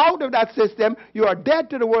moved out of that system. You are dead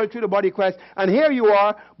to the world through the body of Christ. And here you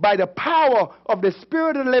are, by the power of the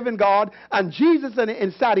Spirit of the living God and Jesus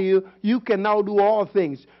inside of you, you can now do all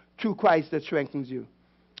things through Christ that strengthens you.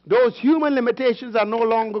 Those human limitations are no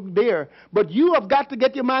longer there. But you have got to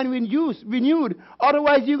get your mind renewed.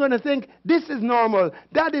 Otherwise, you're going to think, this is normal,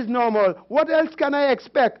 that is normal. What else can I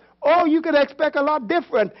expect? Oh, you can expect a lot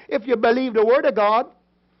different if you believe the Word of God.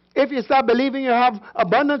 If you start believing you have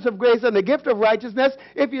abundance of grace and the gift of righteousness.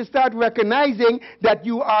 If you start recognizing that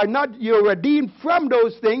you're redeemed from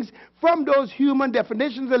those things, from those human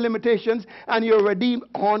definitions and limitations, and you're redeemed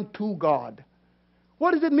unto God.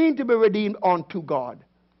 What does it mean to be redeemed unto God?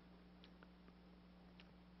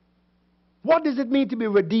 What does it mean to be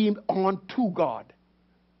redeemed unto God?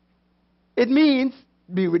 It means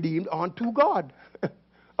be redeemed unto God.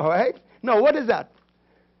 All right? Now, what is that?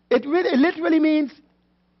 It literally means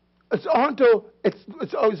it's unto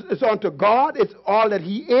God. It's all that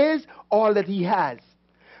he is, all that he has.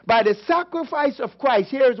 By the sacrifice of Christ,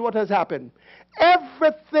 here's what has happened.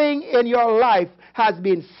 Everything in your life has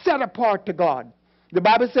been set apart to God. The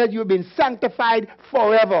Bible says you've been sanctified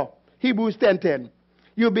forever. Hebrews 10:10.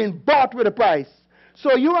 You've been bought with a price.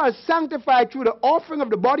 So you are sanctified through the offering of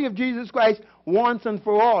the body of Jesus Christ once and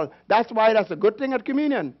for all. That's why that's a good thing at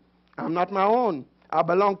communion. I'm not my own. I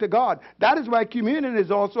belong to God. That is why communion is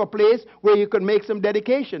also a place where you can make some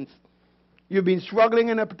dedications. You've been struggling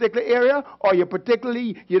in a particular area, or you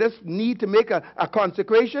just need to make a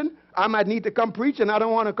consecration. I might need to come preach, and I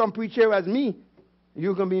don't want to come preach here as me.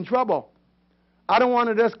 You're going to be in trouble. I don't want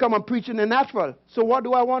to just come and preach in the natural. So what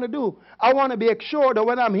do I want to do? I want to be sure that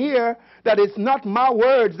when I'm here, that it's not my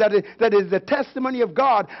words, that is the testimony of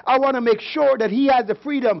God. I want to make sure that he has the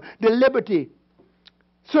freedom, the liberty,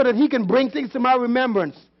 so that he can bring things to my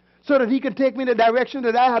remembrance, so that he can take me in the direction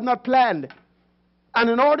that I had not planned. And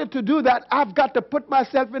in order to do that, I've got to put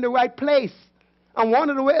myself in the right place. And one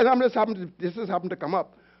of the ways, and this has happened to come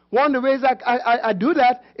up. One of the ways I do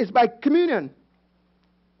that is by communion.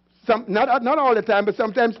 Not all the time, but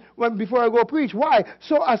sometimes before I go preach. Why?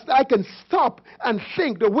 So as I can stop and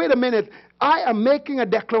think that, wait a minute, I am making a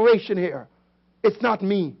declaration here. It's not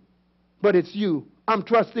me, but it's you. I'm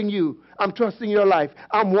trusting you. I'm trusting your life.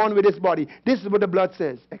 I'm one with this body. This is what the blood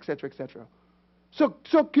says, etc., etc.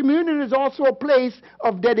 So communion is also a place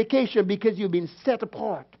of dedication because you've been set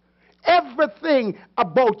apart. Everything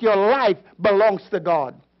about your life belongs to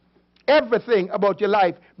God. Everything about your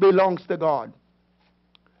life belongs to God.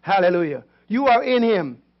 Hallelujah. You are in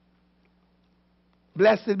him.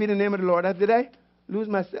 Blessed be the name of the Lord. Did I lose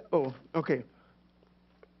myself? Oh, okay.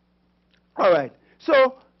 All right.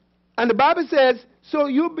 So, and the Bible says, so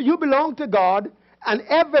you belong to God, and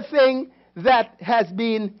everything that has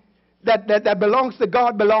been that belongs to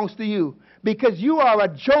God belongs to you, because you are a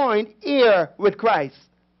joint heir with Christ,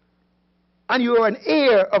 and you are an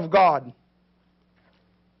heir of God.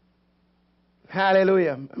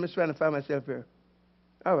 Hallelujah. I'm just trying to find myself here.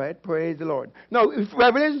 All right, praise the Lord. Now,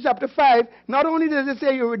 Revelation chapter 5, not only does it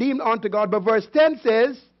say you're redeemed unto God, but verse 10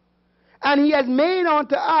 says, and he has made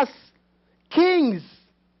unto us kings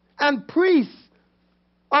and priests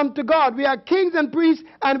unto God. We are kings and priests,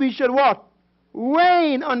 and we should what?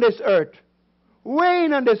 Reign on this earth.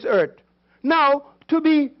 Reign on this earth. Now, to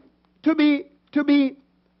be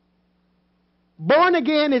born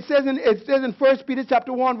again, it says in 1 Peter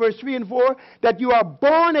chapter 1, verse 3 and 4, that you are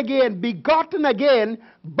born again, begotten again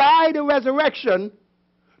by the resurrection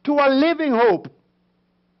to a living hope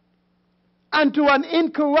and to an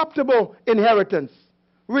incorruptible inheritance,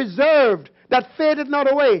 reserved, that fadeth not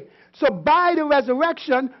away. So by the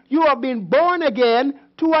resurrection, you have been born again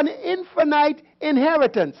to an infinite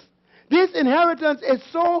inheritance. This inheritance is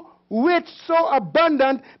so rich, so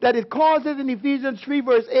abundant, that it causes in Ephesians 3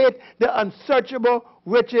 verse 8 the unsearchable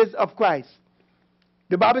riches of Christ.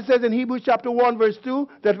 The Bible says in Hebrews chapter 1 verse 2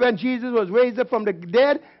 that when Jesus was raised up from the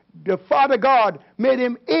dead, the Father God made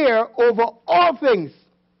him heir over all things.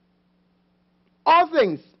 All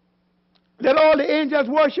things. That all the angels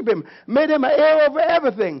worship him. Made him an heir over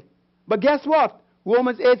everything. But guess what?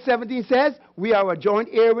 Romans 8:17 says we are a joint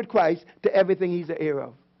heir with Christ to everything he's an heir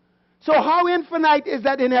of. So how infinite is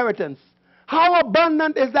that inheritance? How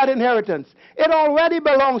abundant is that inheritance? It already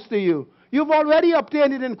belongs to you. You've already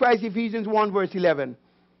obtained it in Christ, Ephesians 1 verse 11.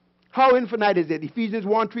 How infinite is it? Ephesians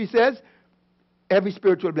 1:3 says every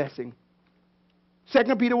spiritual blessing.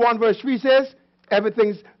 2 Peter 1 verse 3 says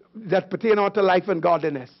everything that pertain unto life and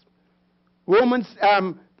godliness.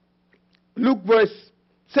 Luke verse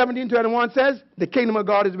 17:21 says the kingdom of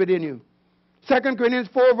God is within you. 2 Corinthians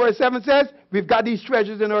 4 verse 7 says we've got these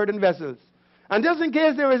treasures in earthen vessels. And just in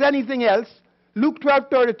case there is anything else, Luke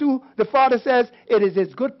 12:32, the Father says it is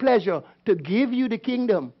his good pleasure to give you the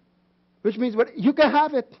kingdom, which means what you can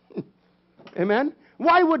have it. Amen.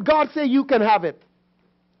 Why would God say you can have it?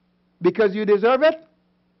 Because you deserve it?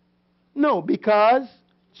 No, because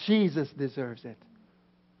Jesus deserves it.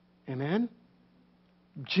 Amen.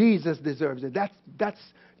 Jesus deserves it.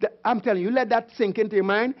 I'm telling you, let that sink into your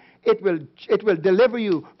mind. It will deliver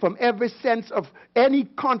you from every sense of any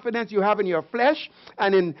confidence you have in your flesh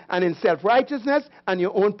and in self-righteousness and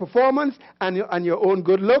your own performance and your own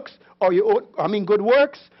good looks or good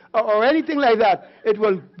works or anything like that. It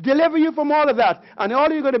will deliver you from all of that. And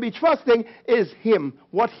all you're going to be trusting is him,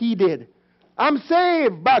 what he did. I'm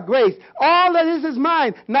saved by grace. All that is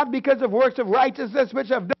mine, not because of works of righteousness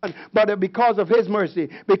which I've done, but because of his mercy,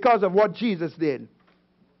 because of what Jesus did.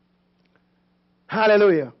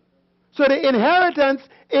 Hallelujah. So the inheritance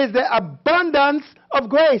is the abundance of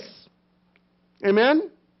grace.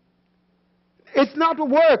 Amen? It's not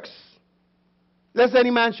works, lest any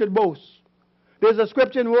man should boast. There's a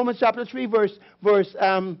scripture in Romans chapter 3, verse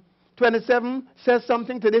 27, says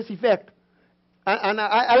something to this effect. And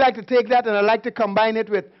I like to take that and I like to combine it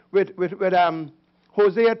with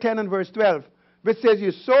Hosea 10 and verse 12, which says,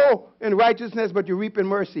 you sow in righteousness, but you reap in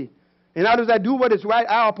mercy. In other words, I do what is right,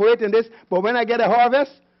 I operate in this, but when I get a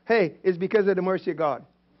harvest, hey, it's because of the mercy of God.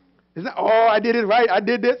 It's not, oh, I did it right, I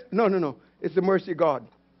did this. No. It's the mercy of God.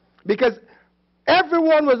 Because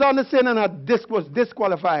everyone was on the sin and was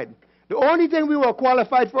disqualified. The only thing we were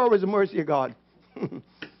qualified for was the mercy of God.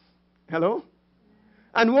 Hello?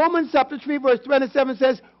 And Romans chapter 3 verse 27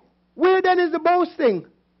 says, where then is the boasting?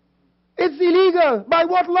 It's illegal. By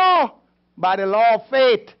what law? By the law of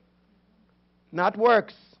faith, not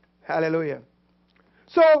works. Hallelujah.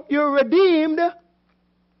 So you're redeemed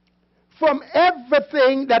from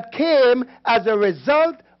everything that came as a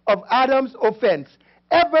result of Adam's offense.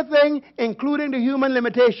 Everything, including the human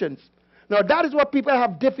limitations. Now, that is what people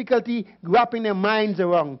have difficulty wrapping their minds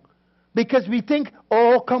around. Because we think,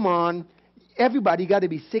 oh, come on, everybody got to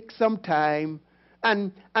be sick sometime.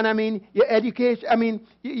 And I mean, your education, I mean,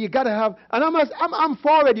 you got to have, and I'm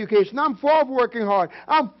for education. I'm for working hard.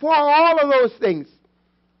 I'm for all of those things.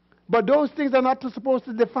 But those things are not supposed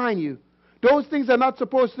to define you. Those things are not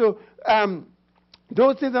supposed to,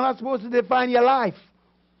 define your life.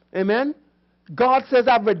 Amen? God says,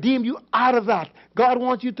 I've redeemed you out of that. God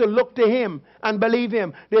wants you to look to Him and believe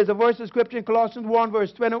Him. There's a verse of Scripture in Colossians 1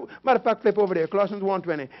 verse 20. Matter of fact, flip over there. Colossians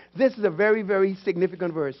 1:20. This is a very, very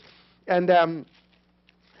significant verse. And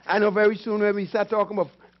I know very soon when we start talking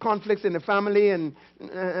about conflicts in the family and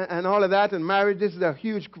all of that and marriage, this is a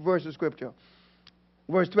huge verse of Scripture.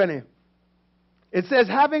 Verse 20. It says,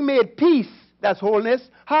 having made peace, that's wholeness.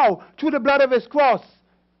 How? Through the blood of His cross.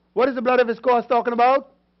 What is the blood of His cross talking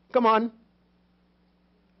about? Come on.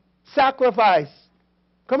 Sacrifice.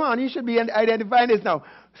 Come on, you should be identifying this now.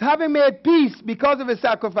 Having made peace because of His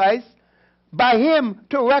sacrifice, by Him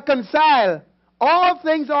to reconcile all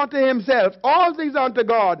things unto Himself, all things unto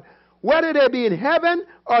God, whether they be in heaven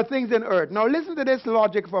or things in earth. Now listen to this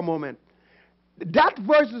logic for a moment. That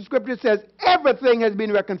verse of Scripture says everything has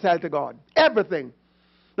been reconciled to God. Everything.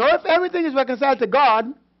 Now if everything is reconciled to God,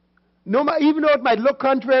 even though it might look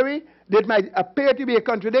contrary, it might appear to be a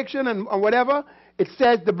contradiction and whatever, it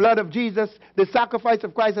says the blood of Jesus, the sacrifice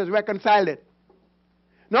of Christ has reconciled it.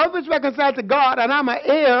 Now if it's reconciled to God and I'm an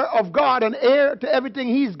heir of God, an heir to everything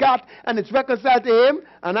He's got, and it's reconciled to Him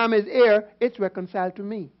and I'm His heir, it's reconciled to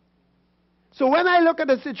me. So when I look at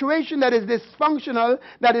a situation that is dysfunctional,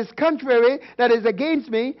 that is contrary, that is against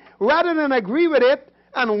me, rather than agree with it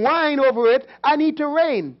and whine over it, I need to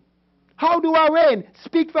reign. How do I reign?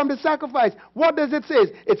 Speak from the sacrifice. What does it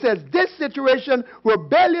say? It says, this situation,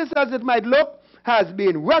 rebellious as it might look, has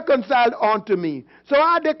been reconciled unto me. So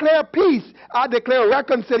I declare peace. I declare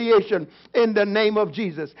reconciliation in the name of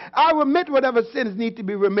Jesus. I remit whatever sins need to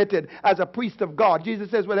be remitted as a priest of God.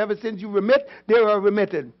 Jesus says, whatever sins you remit, they are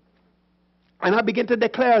remitted. And I begin to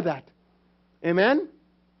declare that. Amen?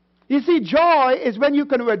 You see, joy is when you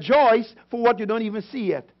can rejoice for what you don't even see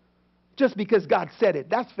yet. Just because God said it.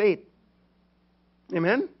 That's faith.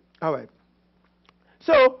 Amen? All right.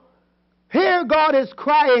 So, here God is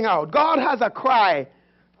crying out. God has a cry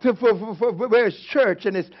for where His church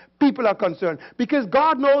and His people are concerned. Because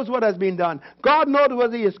God knows what has been done. God knows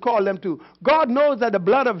what He has called them to. God knows that the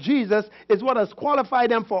blood of Jesus is what has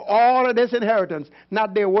qualified them for all of this inheritance,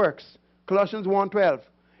 not their works. Colossians 1:12.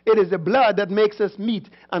 It is the blood that makes us meet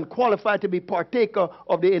and qualified to be partaker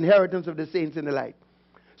of the inheritance of the saints in the light.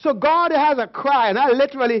 So God has a cry, and I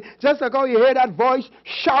literally, just like how you hear that voice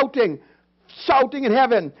shouting in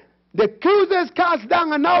heaven, the accuser is cast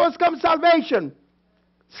down and now has come salvation.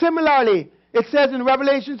 Similarly, it says in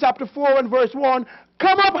Revelation chapter 4 and verse 1,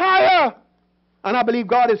 come up higher. And I believe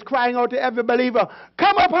God is crying out to every believer,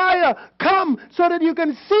 come up higher, come, so that you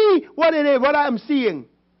can see what it is, what I am seeing.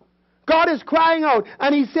 God is crying out,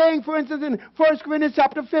 and He's saying, for instance, in 1 Corinthians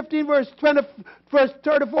chapter 15, verse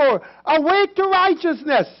 34, awake to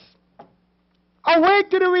righteousness. Awake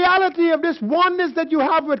to the reality of this oneness that you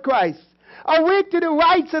have with Christ. Awake to the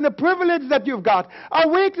rights and the privilege that you've got.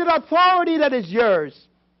 Awake to the authority that is yours.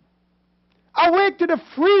 Awake to the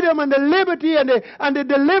freedom and the liberty and the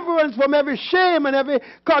deliverance from every shame and every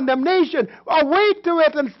condemnation. Awake to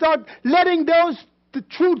it and start letting the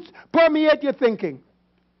truths permeate your thinking.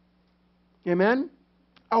 Amen?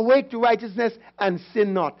 Awake to righteousness and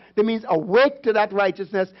sin not. That means awake to that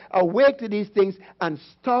righteousness, awake to these things, and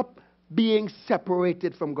stop being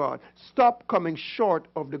separated from God. Stop coming short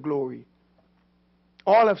of the glory.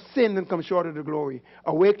 All have sinned and come short of the glory.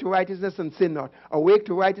 Awake to righteousness and sin not. Awake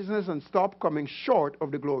to righteousness and stop coming short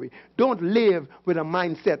of the glory. Don't live with a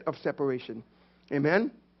mindset of separation.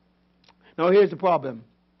 Amen? Now here's the problem.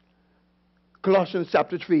 Colossians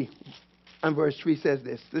chapter 3 and verse 3 says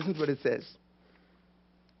this. Listen to what it says.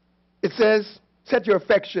 It says, set your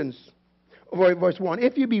affections, verse 1,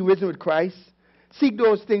 if you be risen with Christ, seek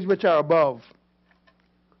those things which are above,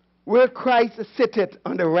 where Christ sitteth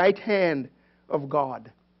on the right hand of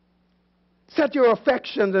God. Set your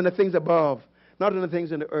affections on the things above, not on the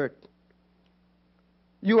things on the earth.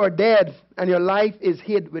 You are dead, and your life is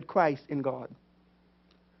hid with Christ in God.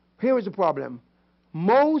 Here is the problem.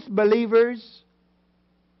 Most believers,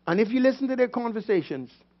 and if you listen to their conversations,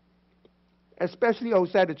 especially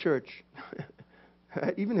outside the church,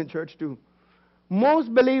 even in church too,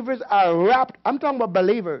 most believers are wrapped, I'm talking about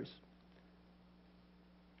believers,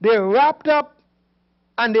 they're wrapped up,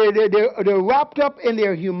 and they're wrapped up in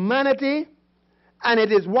their humanity, and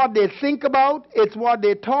it is what they think about, it's what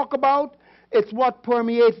they talk about, it's what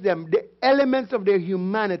permeates them, the elements of their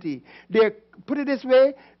humanity. Put it this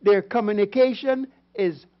way, their communication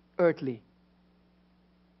is earthly.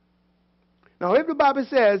 Now, if the Bible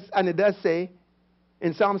says, and it does say,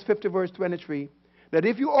 in Psalms 50 verse 23, that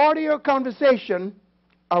if you order your conversation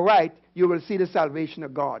aright, you will see the salvation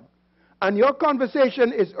of God. And your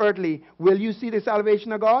conversation is earthly, will you see the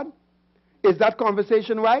salvation of God? Is that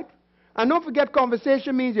conversation right? And don't forget,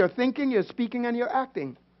 conversation means you're thinking, you're speaking, and you're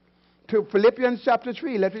acting. To Philippians chapter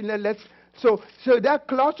 3, so that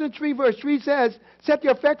Colossians 3 verse 3 says, set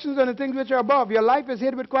your affections on the things which are above. Your life is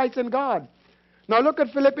hid with Christ in God. Now look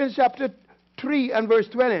at Philippians chapter 3 and verse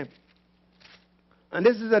 20. And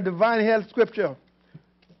this is a divine health scripture.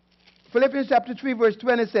 Philippians chapter 3 verse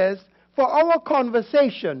 20 says, for our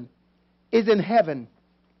conversation is in heaven.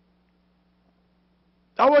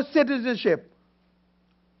 Our citizenship,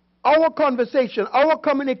 our conversation, our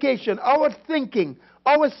communication, our thinking,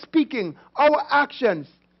 our speaking, our actions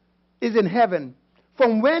is in heaven.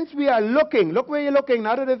 From whence we are looking, look where you're looking,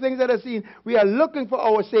 not at the things that are seen, we are looking for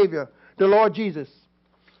our Savior, the Lord Jesus,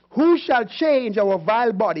 who shall change our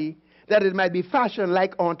vile body, that it might be fashioned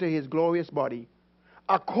like unto his glorious body,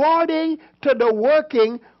 according to the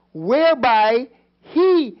working whereby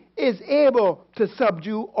he is able to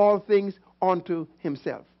subdue all things unto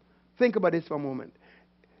himself. Think about this for a moment.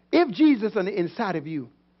 If Jesus on the inside of you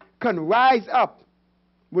can rise up,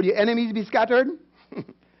 will your enemies be scattered?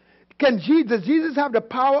 Does Jesus have the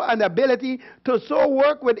power and ability to so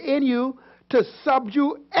work within you to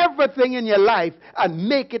subdue everything in your life and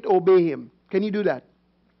make it obey him? Can you do that?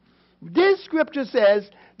 This scripture says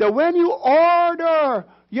that when you order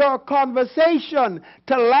your conversation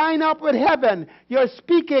to line up with heaven, your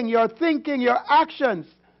speaking, your thinking, your actions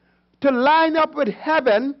to line up with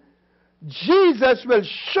heaven, Jesus will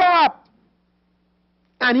show up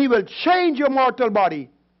and he will change your mortal body.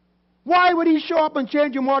 Why would he show up and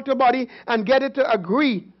change your mortal body and get it to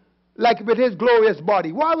agree like with his glorious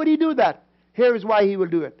body? Why would he do that? Here is why he will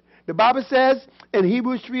do it. The Bible says in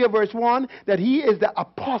Hebrews 3 verse 1 that he is the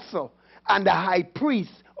apostle and the high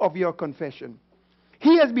priest of your confession.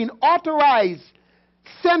 He has been authorized,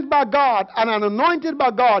 sent by God, and anointed by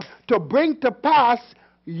God to bring to pass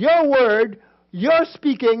your word, your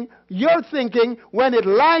speaking, your thinking, when it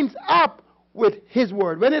lines up with his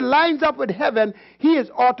word. When it lines up with heaven, he is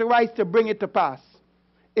authorized to bring it to pass.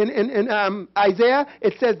 In Isaiah,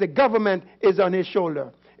 it says the government is on his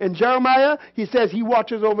shoulder. In Jeremiah, he says he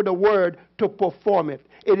watches over the word to perform it.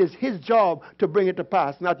 It is his job to bring it to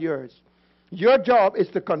pass, not yours. Your job is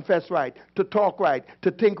to confess right, to talk right,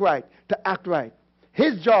 to think right, to act right.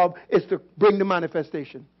 His job is to bring the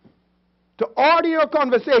manifestation. To order your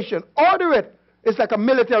conversation, order it. It's like a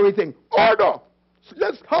military thing. Order. So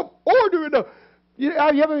let's have order in the... You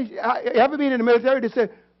ever been in the military? They say,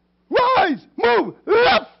 rise, move,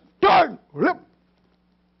 left, turn, left.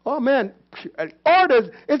 Oh man, orders,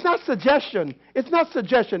 it's not suggestion. It's not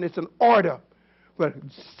suggestion, it's an order. But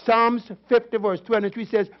Psalms 50 verse 23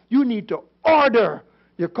 says, you need to order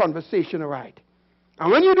your conversation right.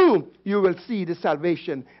 And when you do, you will see the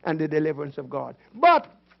salvation and the deliverance of God. But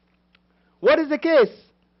what is the case?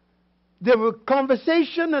 The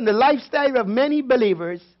conversation and the lifestyle of many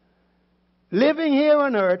believers living here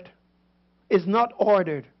on earth is not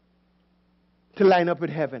ordered to line up with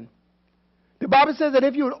heaven. The Bible says that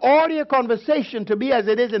if you would order your conversation to be as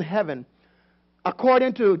it is in heaven,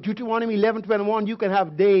 according to Deuteronomy 11:21, you can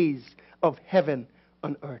have days of heaven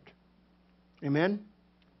on earth. Amen?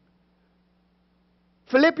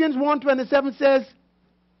 Philippians 1:27 says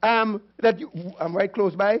that I'm right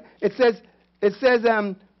close by. It says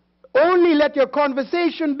only let your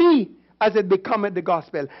conversation be as it becometh the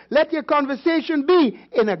gospel. Let your conversation be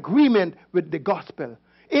in agreement with the gospel.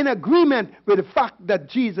 In agreement with the fact that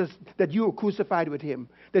Jesus, that you were crucified with him,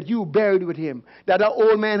 that you were buried with him, that our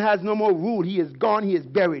old man has no more rule. He is gone, he is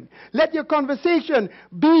buried. Let your conversation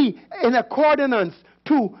be in accordance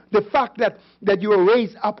to the fact that you were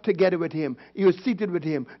raised up together with him. You're seated with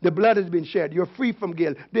him. The blood has been shed. You're free from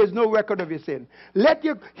guilt. There's no record of your sin.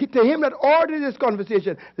 To him that ordered this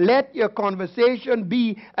conversation, let your conversation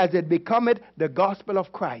be as it becometh the gospel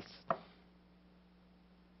of Christ.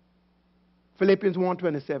 Philippians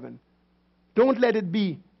 1:27. Don't let it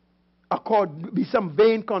be some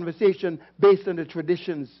vain conversation based on the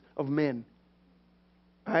traditions of men.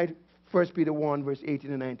 Right? 1 Peter 1, verse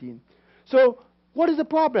 18 and 19. So, what is the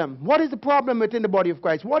problem? What is the problem within the body of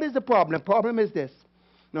Christ? What is the problem? The problem is this.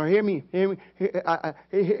 Now, hear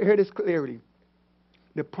this clearly.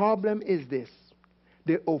 The problem is this.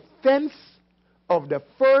 The offense of the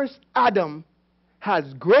first Adam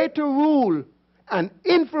has greater rule and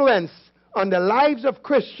influence on the lives of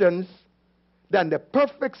Christians than the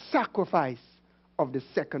perfect sacrifice of the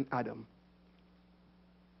second Adam.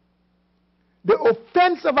 The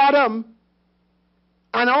offense of Adam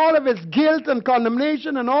and all of his guilt and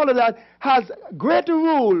condemnation and all of that has greater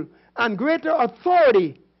rule and greater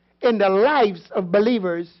authority in the lives of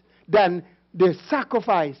believers than the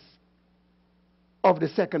sacrifice of the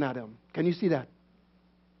second Adam. Can you see that?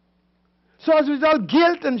 So as a result,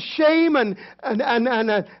 guilt and shame and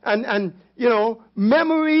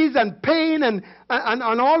memories and pain and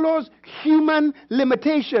all those human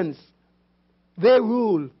limitations, they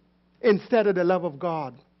rule instead of the love of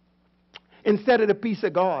God, instead of the peace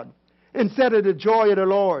of God, instead of the joy of the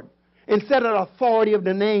Lord, instead of the authority of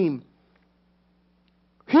the name.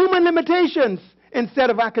 Human limitations instead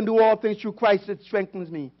of I can do all things through Christ that strengthens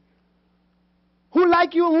me. Who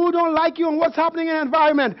like you and who don't like you and what's happening in the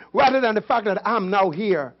environment, rather than the fact that I'm now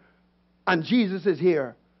here and Jesus is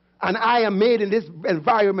here and I am made in this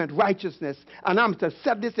environment righteousness and I'm to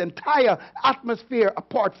set this entire atmosphere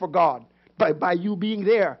apart for God by you being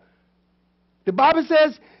there. The Bible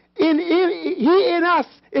says He in us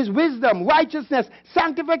is wisdom, righteousness,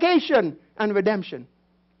 sanctification, and redemption.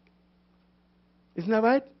 Isn't that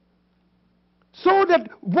right? So that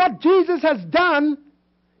what Jesus has done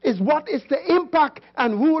is what is to impact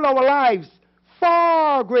and rule our lives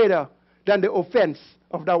far greater than the offense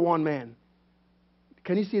of that one man.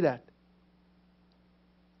 Can you see that?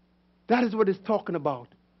 That is what it's talking about.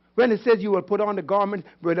 When it says you will put on the garment,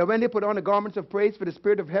 when they put on the garments of praise for the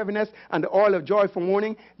spirit of heaviness and the oil of joy for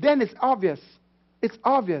mourning, then it's obvious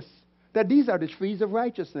that these are the trees of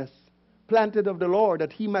righteousness, planted of the Lord,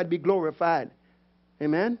 that he might be glorified.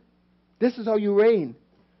 Amen? This is how you reign.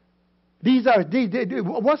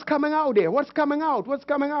 What's coming out there? What's coming out? What's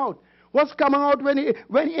coming out? What's coming out when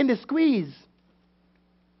in the squeeze?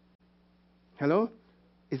 Hello?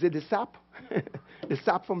 Is it the sap? The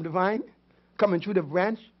sap from the vine coming through the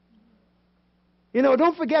branch? You know,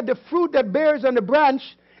 don't forget the fruit that bears on the branch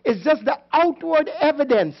is just the outward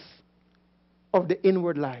evidence of the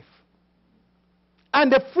inward life.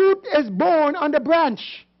 And the fruit is born on the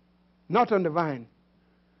branch, not on the vine.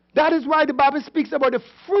 That is why the Bible speaks about the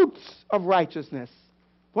fruits of righteousness.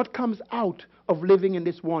 What comes out of living in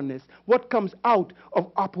this oneness? What comes out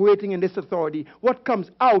of operating in this authority? What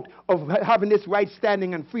comes out of having this right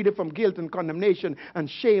standing and freedom from guilt and condemnation and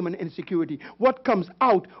shame and insecurity? What comes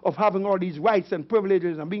out of having all these rights and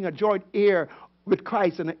privileges and being a joint heir with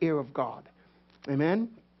Christ and an heir of God? Amen?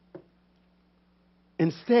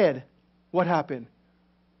 Instead, what happened?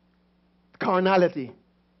 Carnality.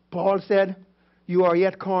 Paul said, you are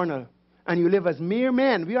yet carnal, and you live as mere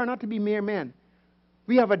men. We are not to be mere men.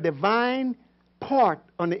 We have a divine part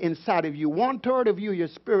on the inside of you. 1/3 of you, your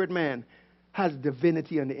spirit man, has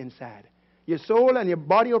divinity on the inside. Your soul and your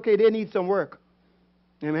body, okay, they need some work.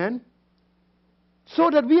 Amen? So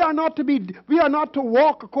that we are not to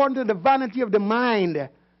walk according to the vanity of the mind,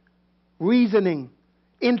 reasoning,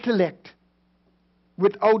 intellect,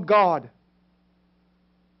 without God.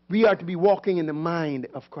 We are to be walking in the mind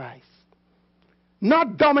of Christ.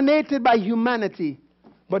 Not dominated by humanity,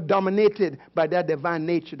 but dominated by that divine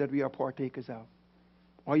nature that we are partakers of.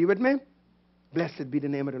 Are you with me? Blessed be the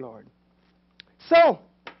name of the Lord. So,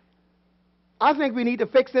 I think we need to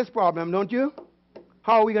fix this problem, don't you?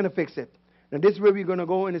 How are we going to fix it? And this is where we're going to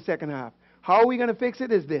go in the second half. How are we going to fix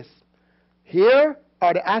it is this. Here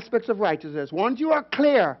are the aspects of righteousness. Once you are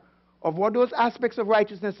clear of what those aspects of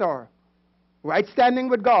righteousness are, right standing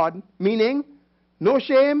with God, meaning no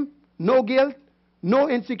shame, no guilt, no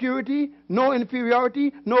insecurity, no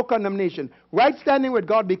inferiority, no condemnation. Right standing with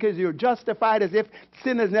God because you're justified as if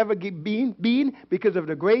sin has never been because of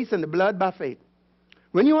the grace and the blood by faith.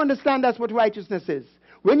 When you understand that's what righteousness is,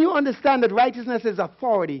 when you understand that righteousness is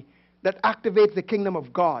authority that activates the kingdom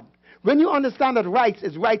of God, when you understand that rights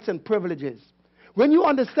is rights and privileges, when you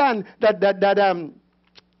understand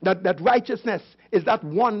that righteousness is that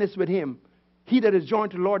oneness with Him, he that is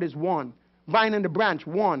joined to the Lord is one. Vine and the branch,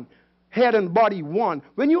 one. Head and body, one.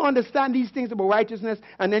 When you understand these things about righteousness,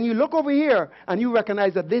 and then you look over here and you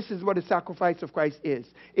recognize that this is what the sacrifice of Christ is.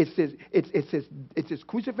 It's his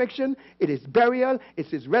crucifixion, it is burial,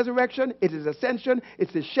 it's his resurrection, it is ascension,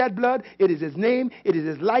 it's his shed blood, it is his name, it is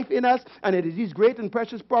his life in us, and it is these great and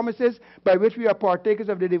precious promises by which we are partakers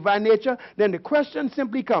of the divine nature. Then the question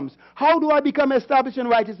simply comes, how do I become established in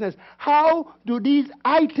righteousness? How do these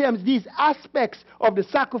items, these aspects of the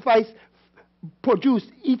sacrifice produce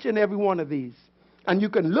each and every one of these? And you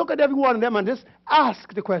can look at every one of them and just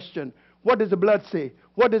ask the question, what does the blood say?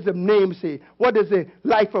 What does the name say? What does the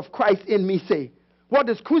life of Christ in me say? What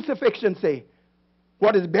does crucifixion say?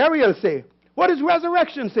 What does burial say? What does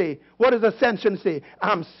resurrection say? What does ascension say?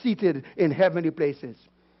 I'm seated in heavenly places.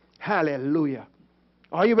 Hallelujah.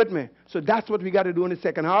 Are you with me? So that's what we got to do in the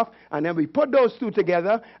second half. And then we put those two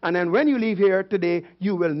together. And then when you leave here today,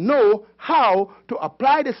 you will know how to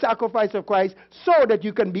apply the sacrifice of Christ so that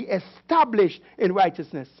you can be established in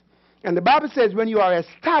righteousness. And the Bible says when you are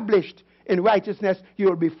established in righteousness, you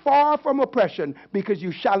will be far from oppression because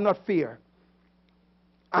you shall not fear.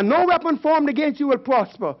 And no weapon formed against you will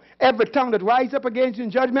prosper. Every tongue that rises up against you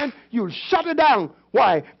in judgment, you will shut it down.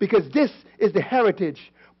 Why? Because this is the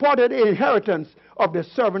heritage, part of the inheritance of the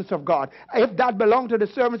servants of God. If that belongs to the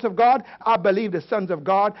servants of God, I believe the sons of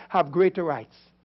God have greater rights.